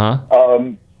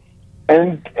 And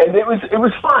it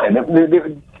was fine.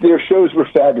 Their shows were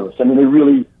fabulous. I mean, they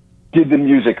really did the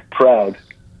music proud.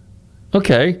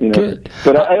 Okay, good.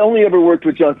 But I only ever worked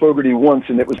with John Fogerty once,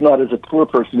 and it was not as a tour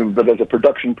person, but as a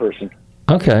production person.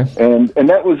 Okay. And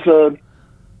that was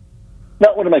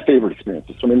not one of my favorite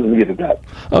experiences, so let me get to that.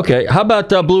 Okay, how about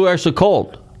Blue Oyster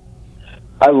Cult?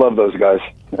 I love those guys.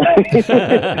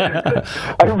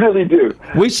 I really do.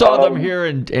 We saw them here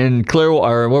in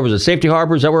Clearwater, or what was it, Safety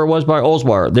Harbor? Is that where it was, by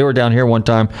Oldsmar? They were down here one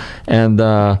time, and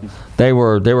they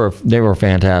were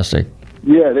fantastic.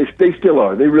 Yeah, they still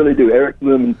are. They really do. Eric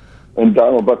Bloom and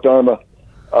Donald Buck Dharma.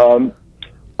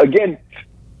 Again,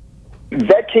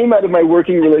 that came out of my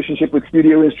working relationship with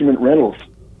Studio Instrument Rentals.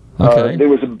 Okay.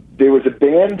 There was a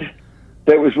band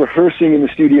that was rehearsing in the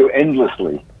studio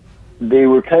endlessly. They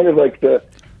were kind of like the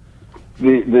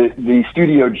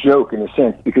studio joke in a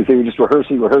sense, because they would just rehearse,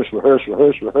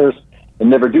 and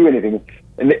never do anything.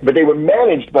 But they were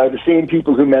managed by the same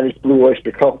people who managed Blue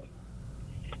Oyster Cult.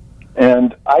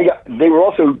 And they were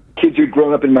also kids who'd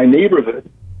grown up in my neighborhood,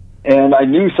 and I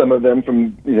knew some of them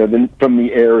from the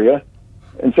area.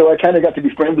 And so I kind of got to be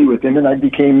friendly with him, and I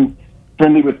became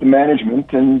friendly with the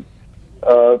management. And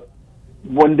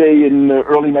one day in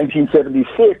early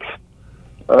 1976,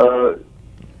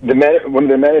 one of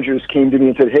their managers came to me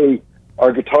and said, "Hey,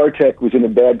 our guitar tech was in a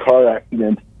bad car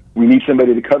accident. We need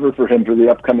somebody to cover for him for the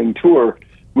upcoming tour,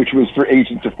 which was for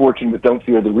Agents of Fortune but Don't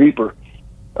Fear the Reaper.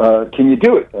 Can you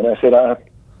do it?" And I said,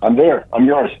 "I'm there. I'm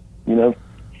yours."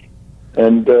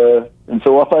 And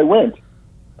so off I went,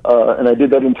 and I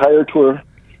did that entire tour.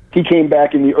 He came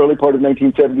back in the early part of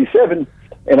 1977,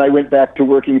 and I went back to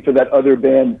working for that other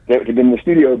band that had been the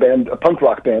studio band, a punk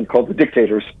rock band called the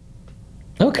Dictators.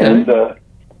 Okay.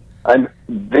 And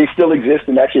they still exist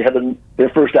and actually have their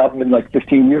first album in like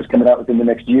 15 years coming out within the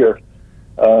next year.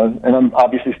 And I'm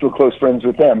obviously still close friends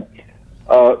with them.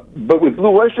 But with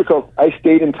Blue Oyster Cult, I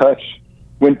stayed in touch,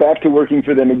 went back to working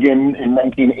for them again in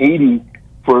 1980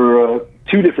 for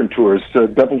 2 different tours,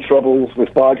 Double Troubles with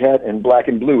Foghat and Black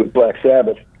and Blue with Black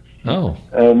Sabbath. Oh.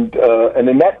 And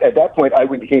then at that point, I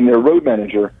became their road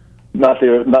manager, not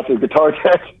their guitar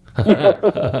tech.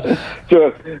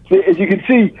 So as you can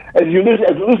see, as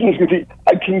the listeners can see,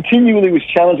 I continually was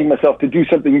challenging myself to do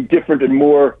something different and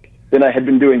more than I had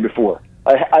been doing before.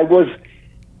 I was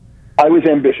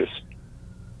ambitious.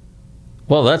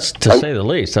 Well, that's to say the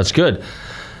least. That's good.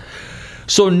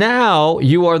 So now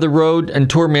you are the road and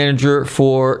tour manager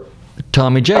for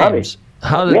Tommy James.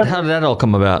 How did that all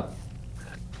come about?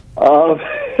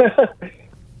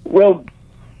 Well,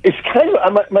 it's kind of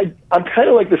I'm kind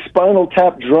of like the Spinal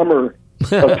Tap drummer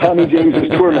of Tommy James's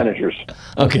tour managers.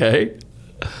 Okay.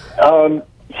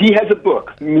 He has a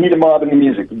book, Meet a Mob in the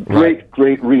Music. Great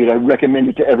read. I recommend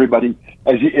it to everybody.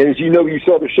 As you know, you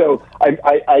saw the show.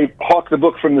 I hawk the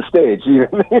book from the stage.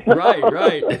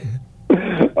 Right.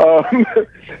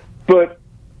 But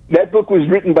that book was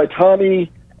written by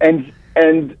Tommy and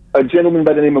a gentleman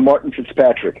by the name of Martin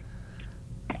Fitzpatrick.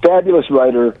 Fabulous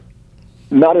writer,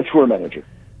 not a tour manager.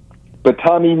 But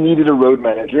Tommy needed a road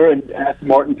manager and asked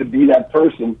Martin to be that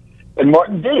person. And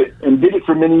Martin did it, and did it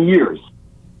for many years.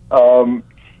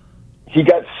 He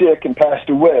got sick and passed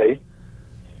away,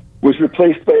 was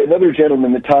replaced by another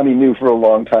gentleman that Tommy knew for a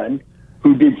long time,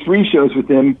 who did 3 shows with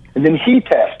him, and then he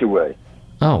passed away.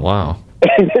 Oh, wow.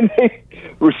 And then they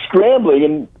were scrambling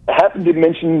and happened to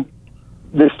mention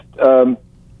this,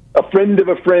 a friend of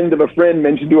a friend of a friend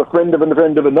mentioned to a friend of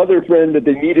another friend that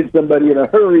they needed somebody in a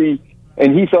hurry,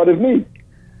 and he thought of me.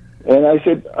 And I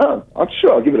said,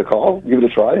 sure, I'll give it a call, give it a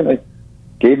try. And I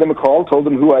gave them a call, told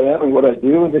them who I am and what I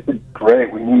do, and they said,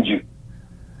 great, we need you.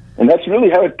 And that's really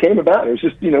how it came about. It was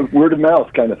just, word of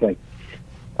mouth kind of thing.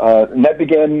 And that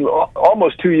began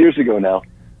almost 2 years ago now.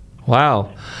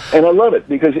 Wow. And I love it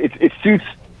because it suits,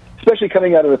 especially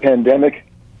coming out of the pandemic,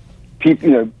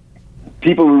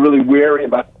 people were really wary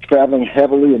about traveling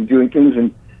heavily and doing things.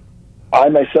 And I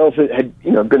myself had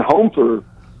been home for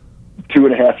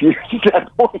 2.5 years at that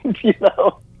point,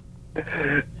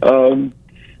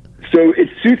 So it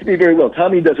suits me very well.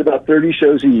 Tommy does about 30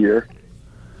 shows a year.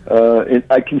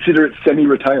 I consider it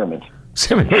semi-retirement.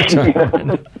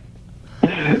 Semi-retirement.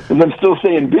 And I'm still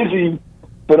staying busy,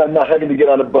 but I'm not having to get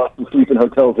on a bus and sleep in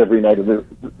hotels every night of the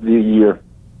year.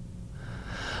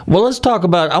 Well, I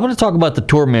want to talk about the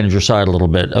tour manager side a little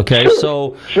bit, okay?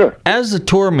 Sure. As the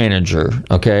tour manager,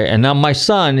 okay, and now my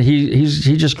son, he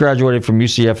just graduated from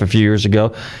UCF a few years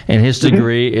ago, and his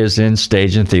degree is in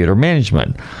stage and theater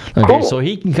management. Okay, cool. So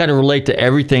he can kind of relate to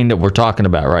everything that we're talking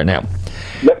about right now.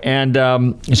 Yep. And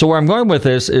so where I'm going with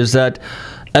this is that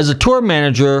as a tour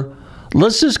manager,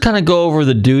 let's just kind of go over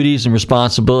the duties and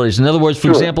responsibilities. In other words, for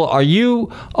example, do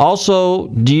you also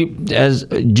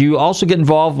get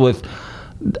involved with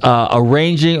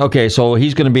arranging? Okay, so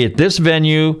he's going to be at this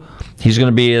venue. He's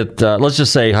going to be at, let's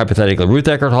just say hypothetically, Ruth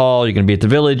Eckerd Hall. You're going to be at the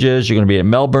Villages. You're going to be at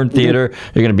Melbourne Theater.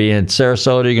 You're going to be in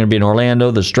Sarasota. You're going to be in Orlando,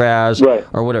 the Straz,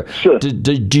 or whatever. Sure.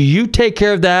 Do you take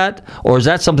care of that, or is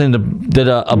that something that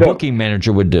a booking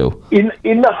manager would do? In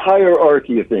the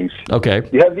hierarchy of things, okay,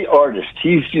 you have the artist.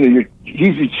 He's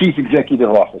the chief executive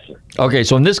officer. Okay,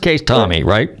 so in this case, Tommy,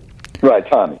 right? Right,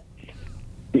 Tommy.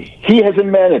 He has a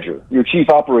manager, your chief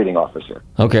operating officer.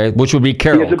 Okay, which would be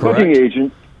Carol, He has a booking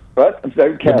agent. What? I'm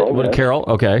sorry, Carol. What, Carol?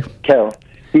 Okay. Carol.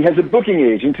 He has a booking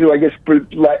agent who I guess,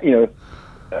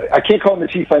 I can't call him the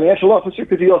chief financial officer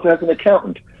because he also has an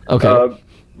accountant. Okay.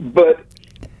 But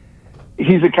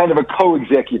he's a kind of a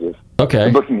co-executive. Okay.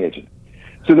 The booking agent.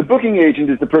 So the booking agent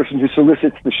is the person who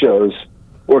solicits the shows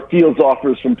or fields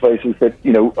offers from places that,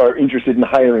 are interested in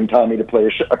hiring Tommy to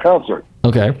play a concert.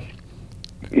 Okay.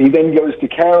 He then goes to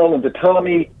Carol and to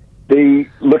Tommy. They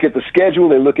look at the schedule.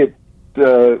 They look at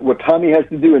what Tommy has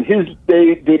to do in his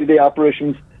day-to-day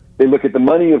operations. They look at the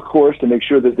money, of course, to make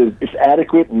sure that it's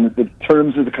adequate and that the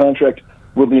terms of the contract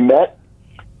will be met.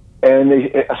 And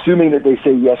assuming that they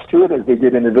say yes to it, as they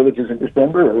did in the Villages in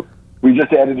December, we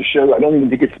just added a show. I don't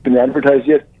even think it's been advertised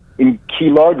yet, in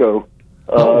Key Largo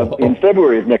in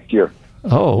February of next year.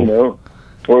 Oh.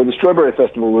 Or the Strawberry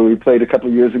Festival, where we played a couple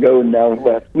of years ago and now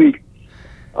last week.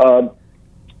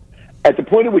 At the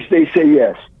point at which they say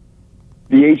yes,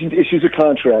 the agent issues a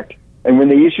contract, and when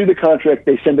they issue the contract,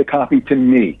 they send a copy to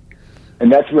me.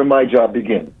 And that's where my job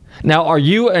begins. Now, are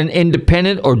you an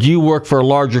independent, or do you work for a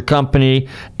larger company,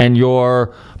 and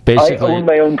you're basically... I own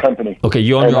my own company. Okay,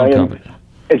 you own your own company.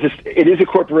 It is a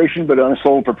corporation, but I'm a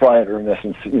sole proprietor, in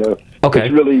essence. Okay.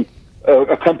 It's really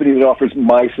a company that offers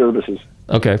my services.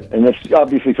 Okay. And that's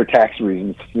obviously for tax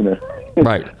reasons,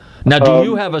 Right. Now, do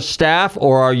you have a staff,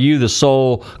 or are you the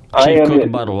sole chief cook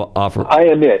and bottle offerer? I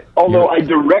am it. Although I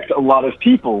direct a lot of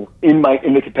people in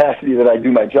the capacity that I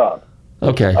do my job.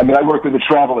 Okay. I mean, I work with a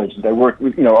travel agent. I work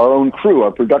with our own crew,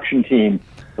 our production team.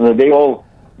 They all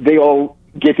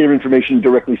get their information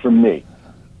directly from me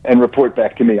and report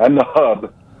back to me. I'm the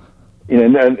hub,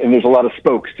 and there's a lot of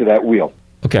spokes to that wheel.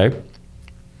 Okay.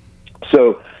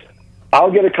 So I'll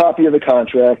get a copy of the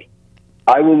contract.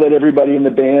 I will let everybody in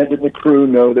the band and the crew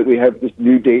know that we have this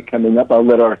new date coming up. I'll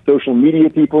let our social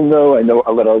media people know.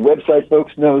 I'll let our website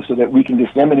folks know so that we can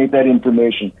disseminate that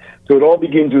information. So it all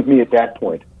begins with me at that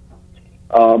point.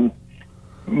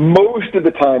 Most of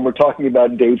the time, we're talking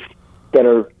about dates that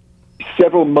are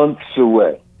several months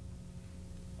away.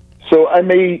 So I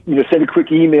may, send a quick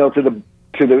email to the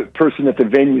person at the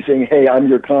venue saying, "Hey, I'm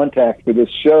your contact for this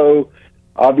show.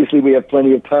 Obviously, we have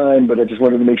plenty of time, but I just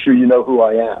wanted to make sure you know who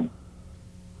I am."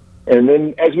 And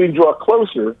then, as we draw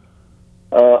closer,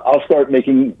 I'll start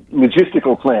making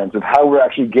logistical plans of how we're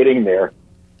actually getting there.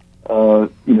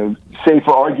 Say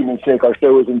for argument's sake, our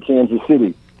show is in Kansas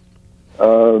City.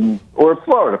 Or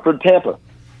Florida, for Tampa.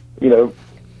 I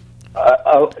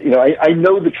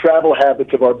know the travel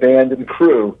habits of our band and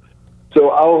crew, so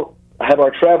I'll have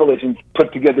our travel agents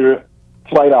put together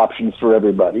flight options for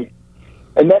everybody.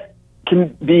 And that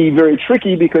can be very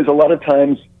tricky because a lot of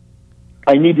times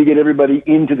I need to get everybody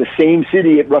into the same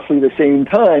city at roughly the same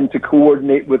time to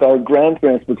coordinate with our ground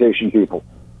transportation people.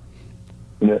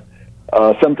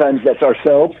 Sometimes that's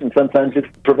ourselves, and sometimes it's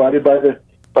provided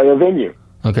by a venue.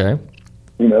 Okay.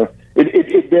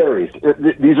 It varies.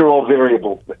 These are all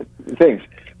variable things.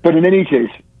 But in any case,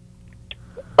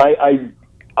 I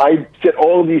set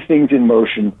all of these things in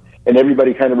motion, and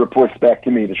everybody kind of reports back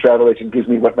to me. The travel agent gives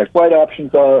me what my flight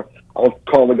options are. I'll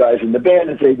call the guys in the band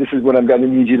and say, "This is what I'm going to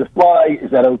need you to fly. Is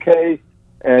that okay?"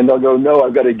 And they'll go, "No,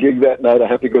 I've got a gig that night. I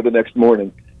have to go the next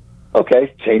morning."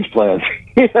 Okay, change plans.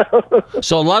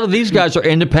 So a lot of these guys are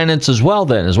independents as well,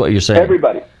 then, is what you're saying?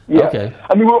 Everybody. Yeah. Okay.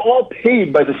 I mean, we're all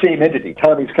paid by the same entity,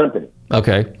 Tommy's company.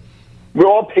 Okay. We're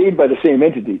all paid by the same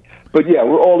entity. But, yeah,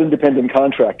 we're all independent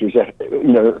contractors,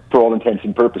 for all intents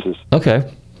and purposes. Okay.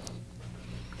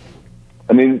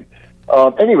 I mean,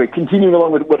 anyway, continuing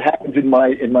along with what happens in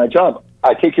my job,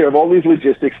 I take care of all these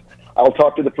logistics. I'll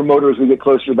talk to the promoter as we get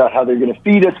closer about how they're going to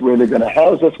feed us, where they're going to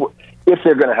house us, if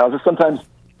they're going to house us. Sometimes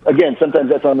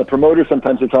that's on the promoter,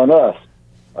 sometimes it's on us.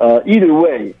 Either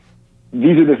way,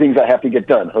 these are the things I have to get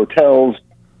done. Hotels,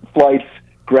 flights,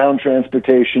 ground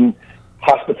transportation,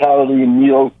 hospitality and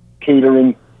meal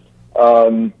catering,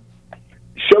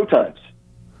 showtimes.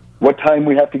 What time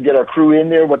we have to get our crew in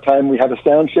there, what time we have a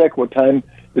sound check, what time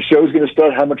the show's going to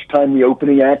start, how much time the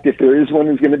opening act, if there is one,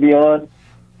 is going to be on.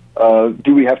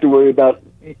 Do we have to worry about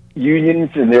unions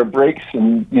and their breaks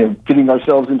and fitting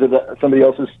ourselves into somebody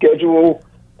else's schedule?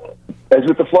 As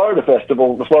with the Florida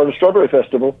Festival, the Florida Strawberry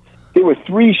Festival, there were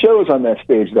 3 shows on that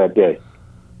stage that day.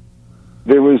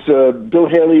 There was Bill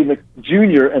Haley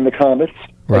Jr. and the Comets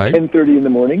at 10:30 in the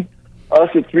morning, us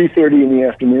at 3:30 in the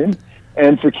afternoon,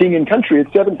 and for King and Country at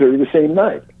 7:30 the same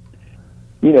night.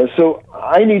 So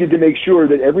I needed to make sure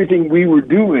that everything we were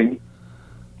doing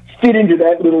fit into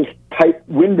that little tight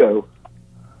window,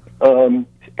 and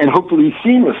hopefully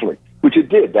seamlessly, which it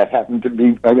did. I happened to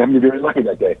be very lucky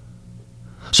that day.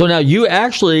 So now you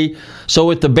actually,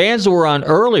 with the bands that were on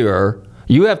earlier,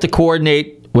 you have to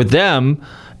coordinate with them,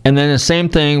 and then the same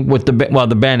thing with the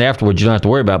band afterwards you don't have to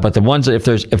worry about, but the ones that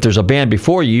if there's a band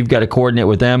before you've got to coordinate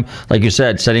with them, like you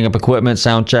said, setting up equipment,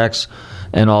 sound checks,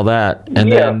 and all that.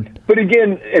 And then, but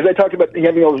again, as I talked about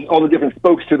having all the different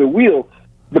spokes to the wheel,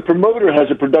 the promoter has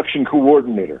a production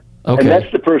coordinator. Okay. And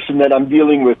that's the person that I'm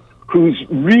dealing with who's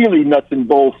really nuts and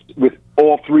bolts with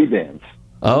all 3 bands.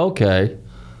 Okay.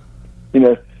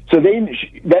 So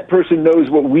that person knows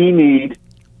what we need,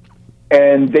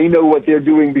 and they know what they're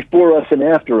doing before us and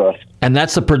after us. And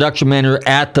that's the production manager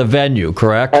at the venue,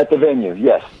 correct? At the venue,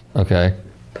 yes. Okay.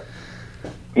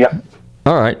 Yep.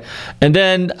 All right. And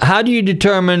then how do you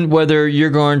determine whether you're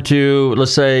going to,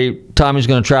 let's say, Tommy's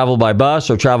going to travel by bus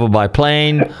or travel by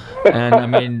plane? And, I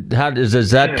mean,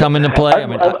 does that come into play?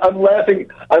 I'm laughing.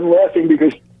 I'm laughing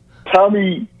because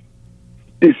Tommy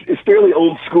is fairly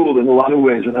old school in a lot of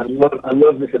ways, and I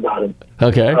love this about him.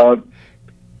 Okay.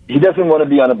 He doesn't want to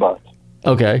be on a bus.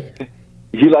 Okay.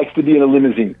 He likes to be in a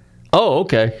limousine. Oh,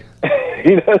 okay.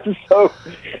 So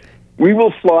we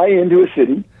will fly into a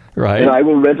city, right? And I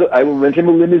will rent him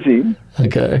a limousine.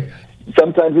 Okay.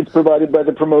 Sometimes it's provided by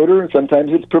the promoter, and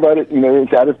sometimes it's provided.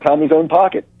 It's out of Tommy's own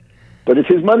pocket, but it's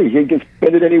his money. He can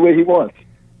spend it any way he wants,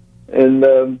 and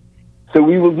so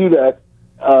we will do that.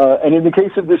 And in the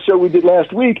case of the show we did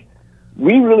last week,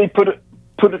 we really put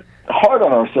it hard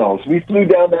on ourselves. We flew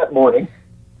down that morning,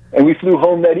 and we flew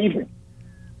home that evening.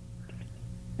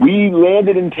 We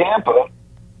landed in Tampa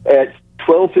at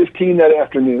 12:15 that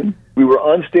afternoon. We were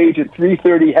on stage at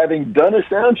 3:30, having done a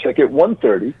sound check at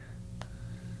 1:30.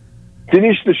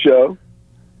 Finished the show,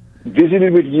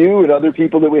 visited with you and other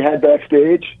people that we had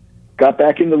backstage, got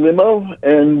back in the limo,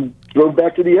 and drove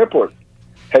back to the airport.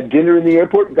 Had dinner in the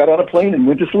airport, got on a plane, and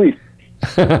went to sleep.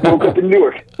 Woke up in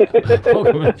Newark.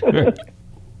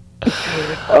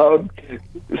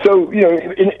 So,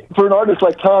 for an artist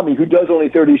like Tommy, who does only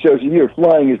 30 shows a year,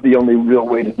 flying is the only real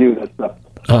way to do that stuff.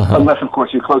 Unless, of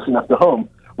course, you're close enough to home.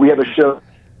 We have a show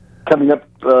coming up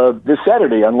this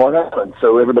Saturday on Long Island,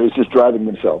 so everybody's just driving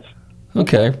themselves.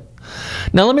 Okay.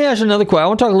 Now, let me ask you another question. I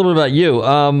want to talk a little bit about you.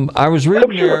 I was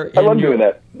reading there. I love doing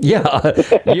that.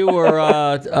 Yeah. You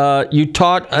were you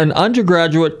taught an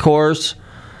undergraduate course.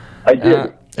 I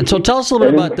did. And so tell us a little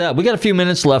bit about that. We got a few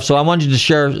minutes left, so I wanted you to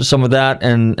share some of that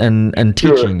and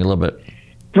teaching a little bit.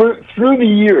 Through the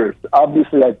years,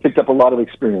 obviously, I picked up a lot of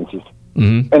experiences.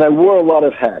 Mm-hmm. And I wore a lot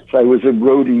of hats. I was a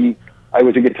roadie. I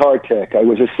was a guitar tech. I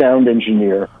was a sound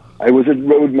engineer. I was a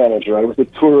road manager. I was a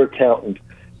tour accountant.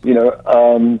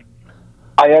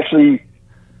 I actually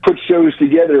put shows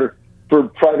together for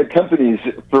private companies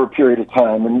for a period of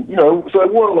time. And, so I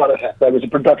wore a lot of hats. I was a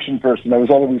production person. I was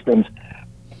all of these things.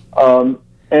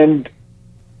 And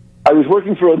I was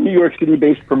working for a New York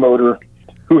City-based promoter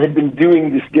who had been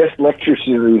doing this guest lecture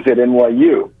series at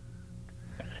NYU.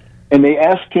 And they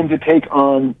asked him to take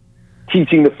on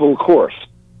teaching the full course,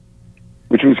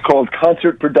 which was called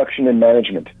Concert Production and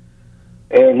Management.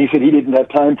 And he said he didn't have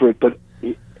time for it, but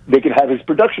they could have his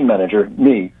production manager,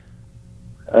 me.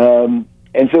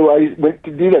 And so I went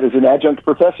to do that as an adjunct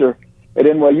professor at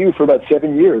NYU for about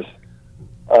 7 years.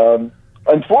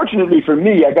 Unfortunately for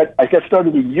me, I got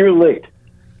started a year late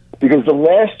because the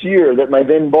last year that my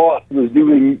then boss was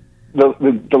doing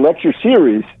the lecture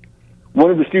series,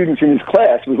 one of the students in his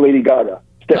class was Lady Gaga,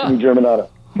 Stephanie Germanotta.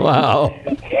 Wow.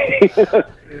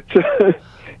 So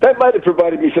that might have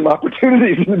provided me some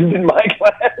opportunities in my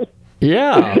class.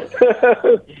 Yeah.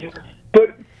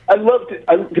 But I loved it.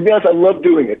 To be honest, I love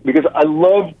doing it because I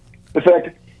love the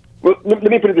fact. Well, let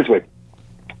me put it this way.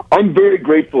 I'm very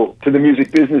grateful to the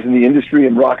music business and the industry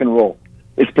and rock and roll.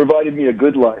 It's provided me a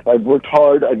good life. I've worked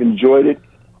hard. I've enjoyed it.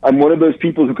 I'm one of those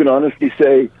people who can honestly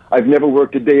say I've never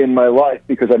worked a day in my life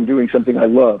because I'm doing something I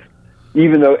love,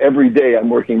 even though every day I'm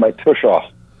working my tush off.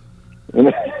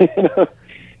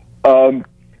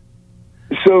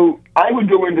 So I would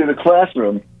go into the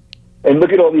classroom and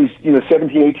look at all these,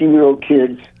 17, 18-year-old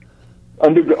kids,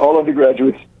 all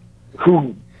undergraduates,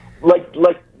 who, like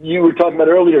you were talking about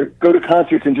earlier, go to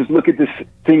concerts and just look at this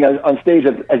thing on stage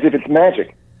as if it's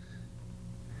magic.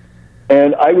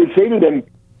 And I would say to them,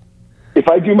 if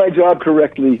I do my job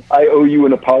correctly, I owe you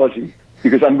an apology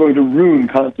because I'm going to ruin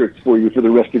concerts for you for the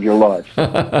rest of your lives. So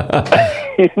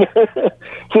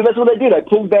that's what I did. I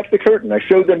pulled back the curtain. I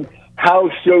showed them how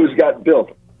shows got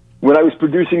built. When I was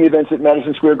producing events at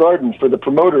Madison Square Garden for the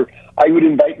promoter, I would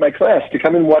invite my class to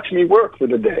come and watch me work for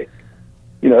the day.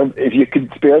 If you could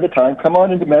spare the time, come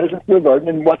on into Madison Square Garden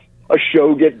and watch a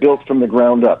show get built from the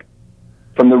ground up.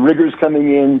 From the riggers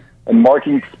coming in and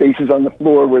marking spaces on the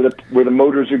floor where the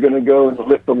motors are going to go and to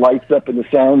lift the lights up and the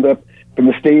sound up, from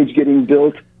the stage getting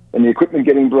built and the equipment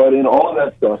getting brought in, all of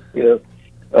that stuff,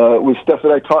 was stuff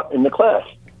that I taught in the class.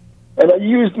 And I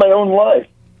used my own life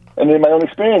and in my own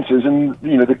experiences and,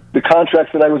 the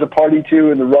contracts that I was a party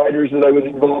to and the writers that I was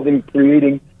involved in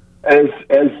creating as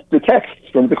the texts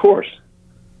from the course.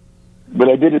 But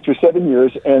I did it for 7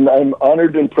 years, and I'm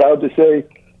honored and proud to say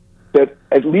that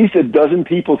at least a dozen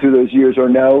people through those years are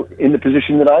now in the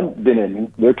position that I've been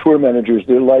in. They're tour managers,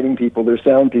 they're lighting people, they're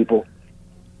sound people.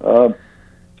 And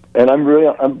I'm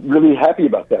really happy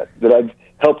about that I've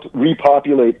helped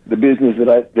repopulate the business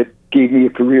that gave me a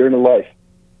career and a life.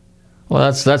 Well,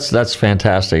 that's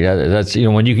fantastic. That's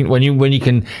when you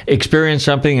can experience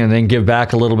something and then give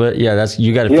back a little bit. Yeah,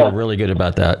 you got to feel really good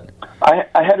about that. I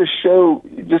had a show,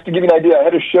 just to give you an idea. I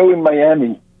had a show in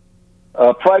Miami,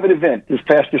 a private event this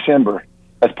past December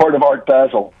as part of Art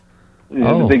Basel,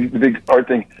 the big art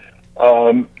thing.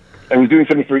 I was doing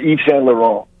something for Yves Saint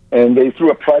Laurent, and they threw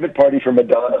a private party for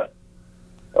Madonna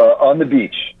on the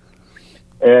beach,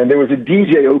 and there was a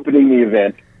DJ opening the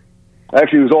event.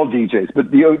 Actually, it was all DJs,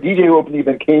 but the DJ who opened the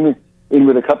event came in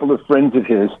with a couple of friends of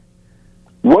his,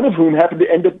 one of whom happened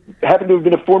to have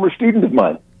been a former student of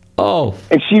mine. Oh.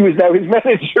 And she was now his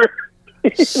manager.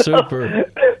 Super.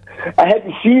 I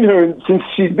hadn't seen her since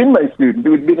she'd been my student.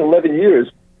 It had been 11 years.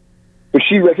 But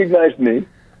she recognized me.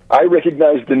 I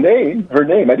recognized her name.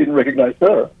 I didn't recognize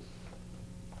her.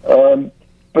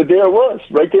 But there it was,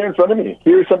 right there in front of me.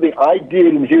 Here's something I did,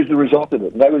 and here's the result of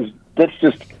it. And that's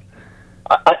just...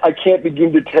 I can't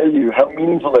begin to tell you how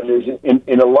meaningful it is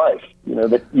in a life,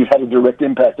 that you've had a direct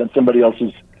impact on somebody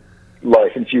else's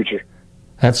life and future.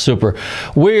 That's super.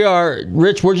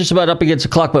 Rich, we're just about up against the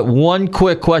clock, but one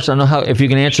quick question. I don't know if you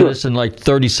can answer this in like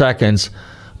 30 seconds,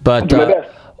 but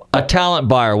a talent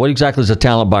buyer, what exactly is a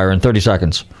talent buyer in 30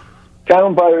 seconds?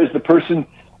 Talent buyer is the person,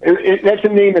 that's a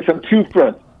name that's on two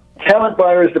fronts. Talent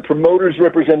buyer is the promoter's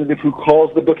representative who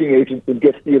calls the booking agent and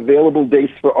gets the available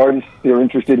dates for artists they're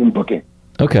interested in booking.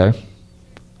 Okay.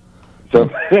 So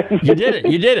You did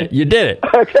it.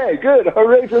 Okay, good.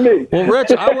 Hooray for me. Well,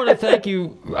 Rich, I want to thank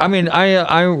you. I mean,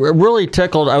 I really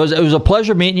tickled. It was a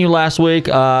pleasure meeting you last week.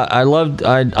 I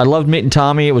loved meeting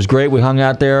Tommy. It was great. We hung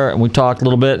out there and we talked a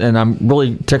little bit, and I'm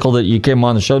really tickled that you came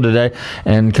on the show today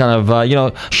and kind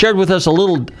of shared with us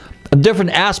a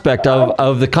different aspect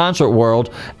of the concert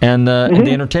world and the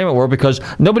entertainment world, because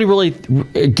nobody really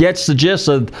gets the gist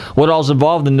of what all's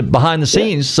involved in behind the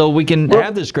scenes, so we can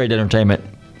have this great entertainment.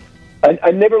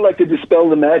 I never like to dispel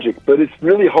the magic, but it's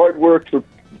really hard work,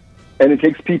 and it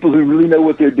takes people who really know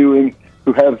what they're doing,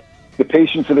 who have the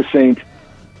patience of a saint,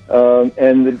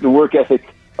 and the work ethic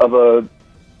of a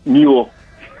mule.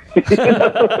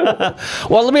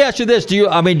 Well, let me ask you this: do you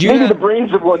maybe the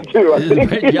brains of one too? I think.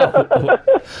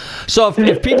 So,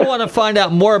 if people want to find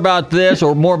out more about this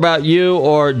or more about you,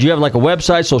 or do you have like a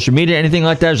website, social media, anything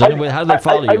like that? How do they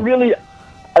follow you?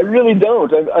 I really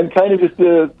don't. I'm kind of just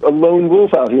a lone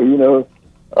wolf out here.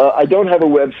 I don't have a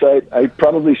website. I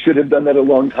probably should have done that a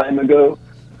long time ago.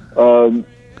 I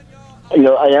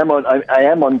am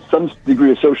on some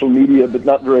degree of social media, but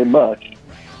not very much.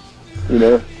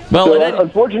 Well, so,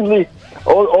 unfortunately,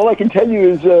 all I can tell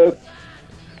you is,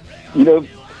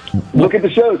 look at the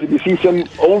shows. If you see some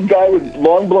old guy with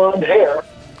long blonde hair,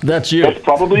 that's you. That's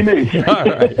probably me. All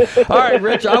right,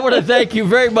 Rich, I want to thank you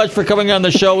very much for coming on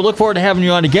the show. We look forward to having you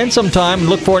on again sometime.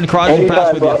 Look forward to crossing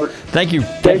paths with Robert. you. Thank you.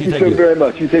 Thank you so very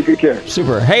much. You take good care.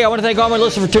 Super. Hey, I want to thank all my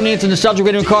listeners for tuning in to Nostalgic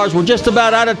Radio and Cars. We're just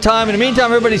about out of time. In the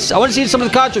meantime, everybody, I want to see some of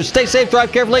the concerts. Stay safe,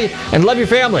 drive carefully, and love your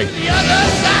family. The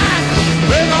other side,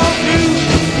 bring on through,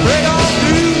 bring on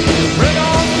through, bring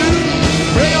on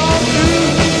through, bring on through.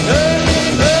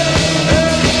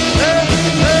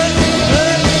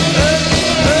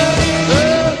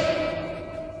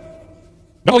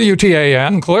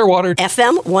 WTAN, Clearwater.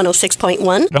 FM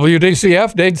 106.1.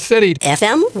 WDCF, Dade City.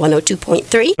 FM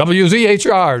 102.3.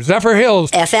 WZHR, Zephyr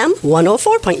Hills. FM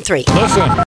 104.3. Listen.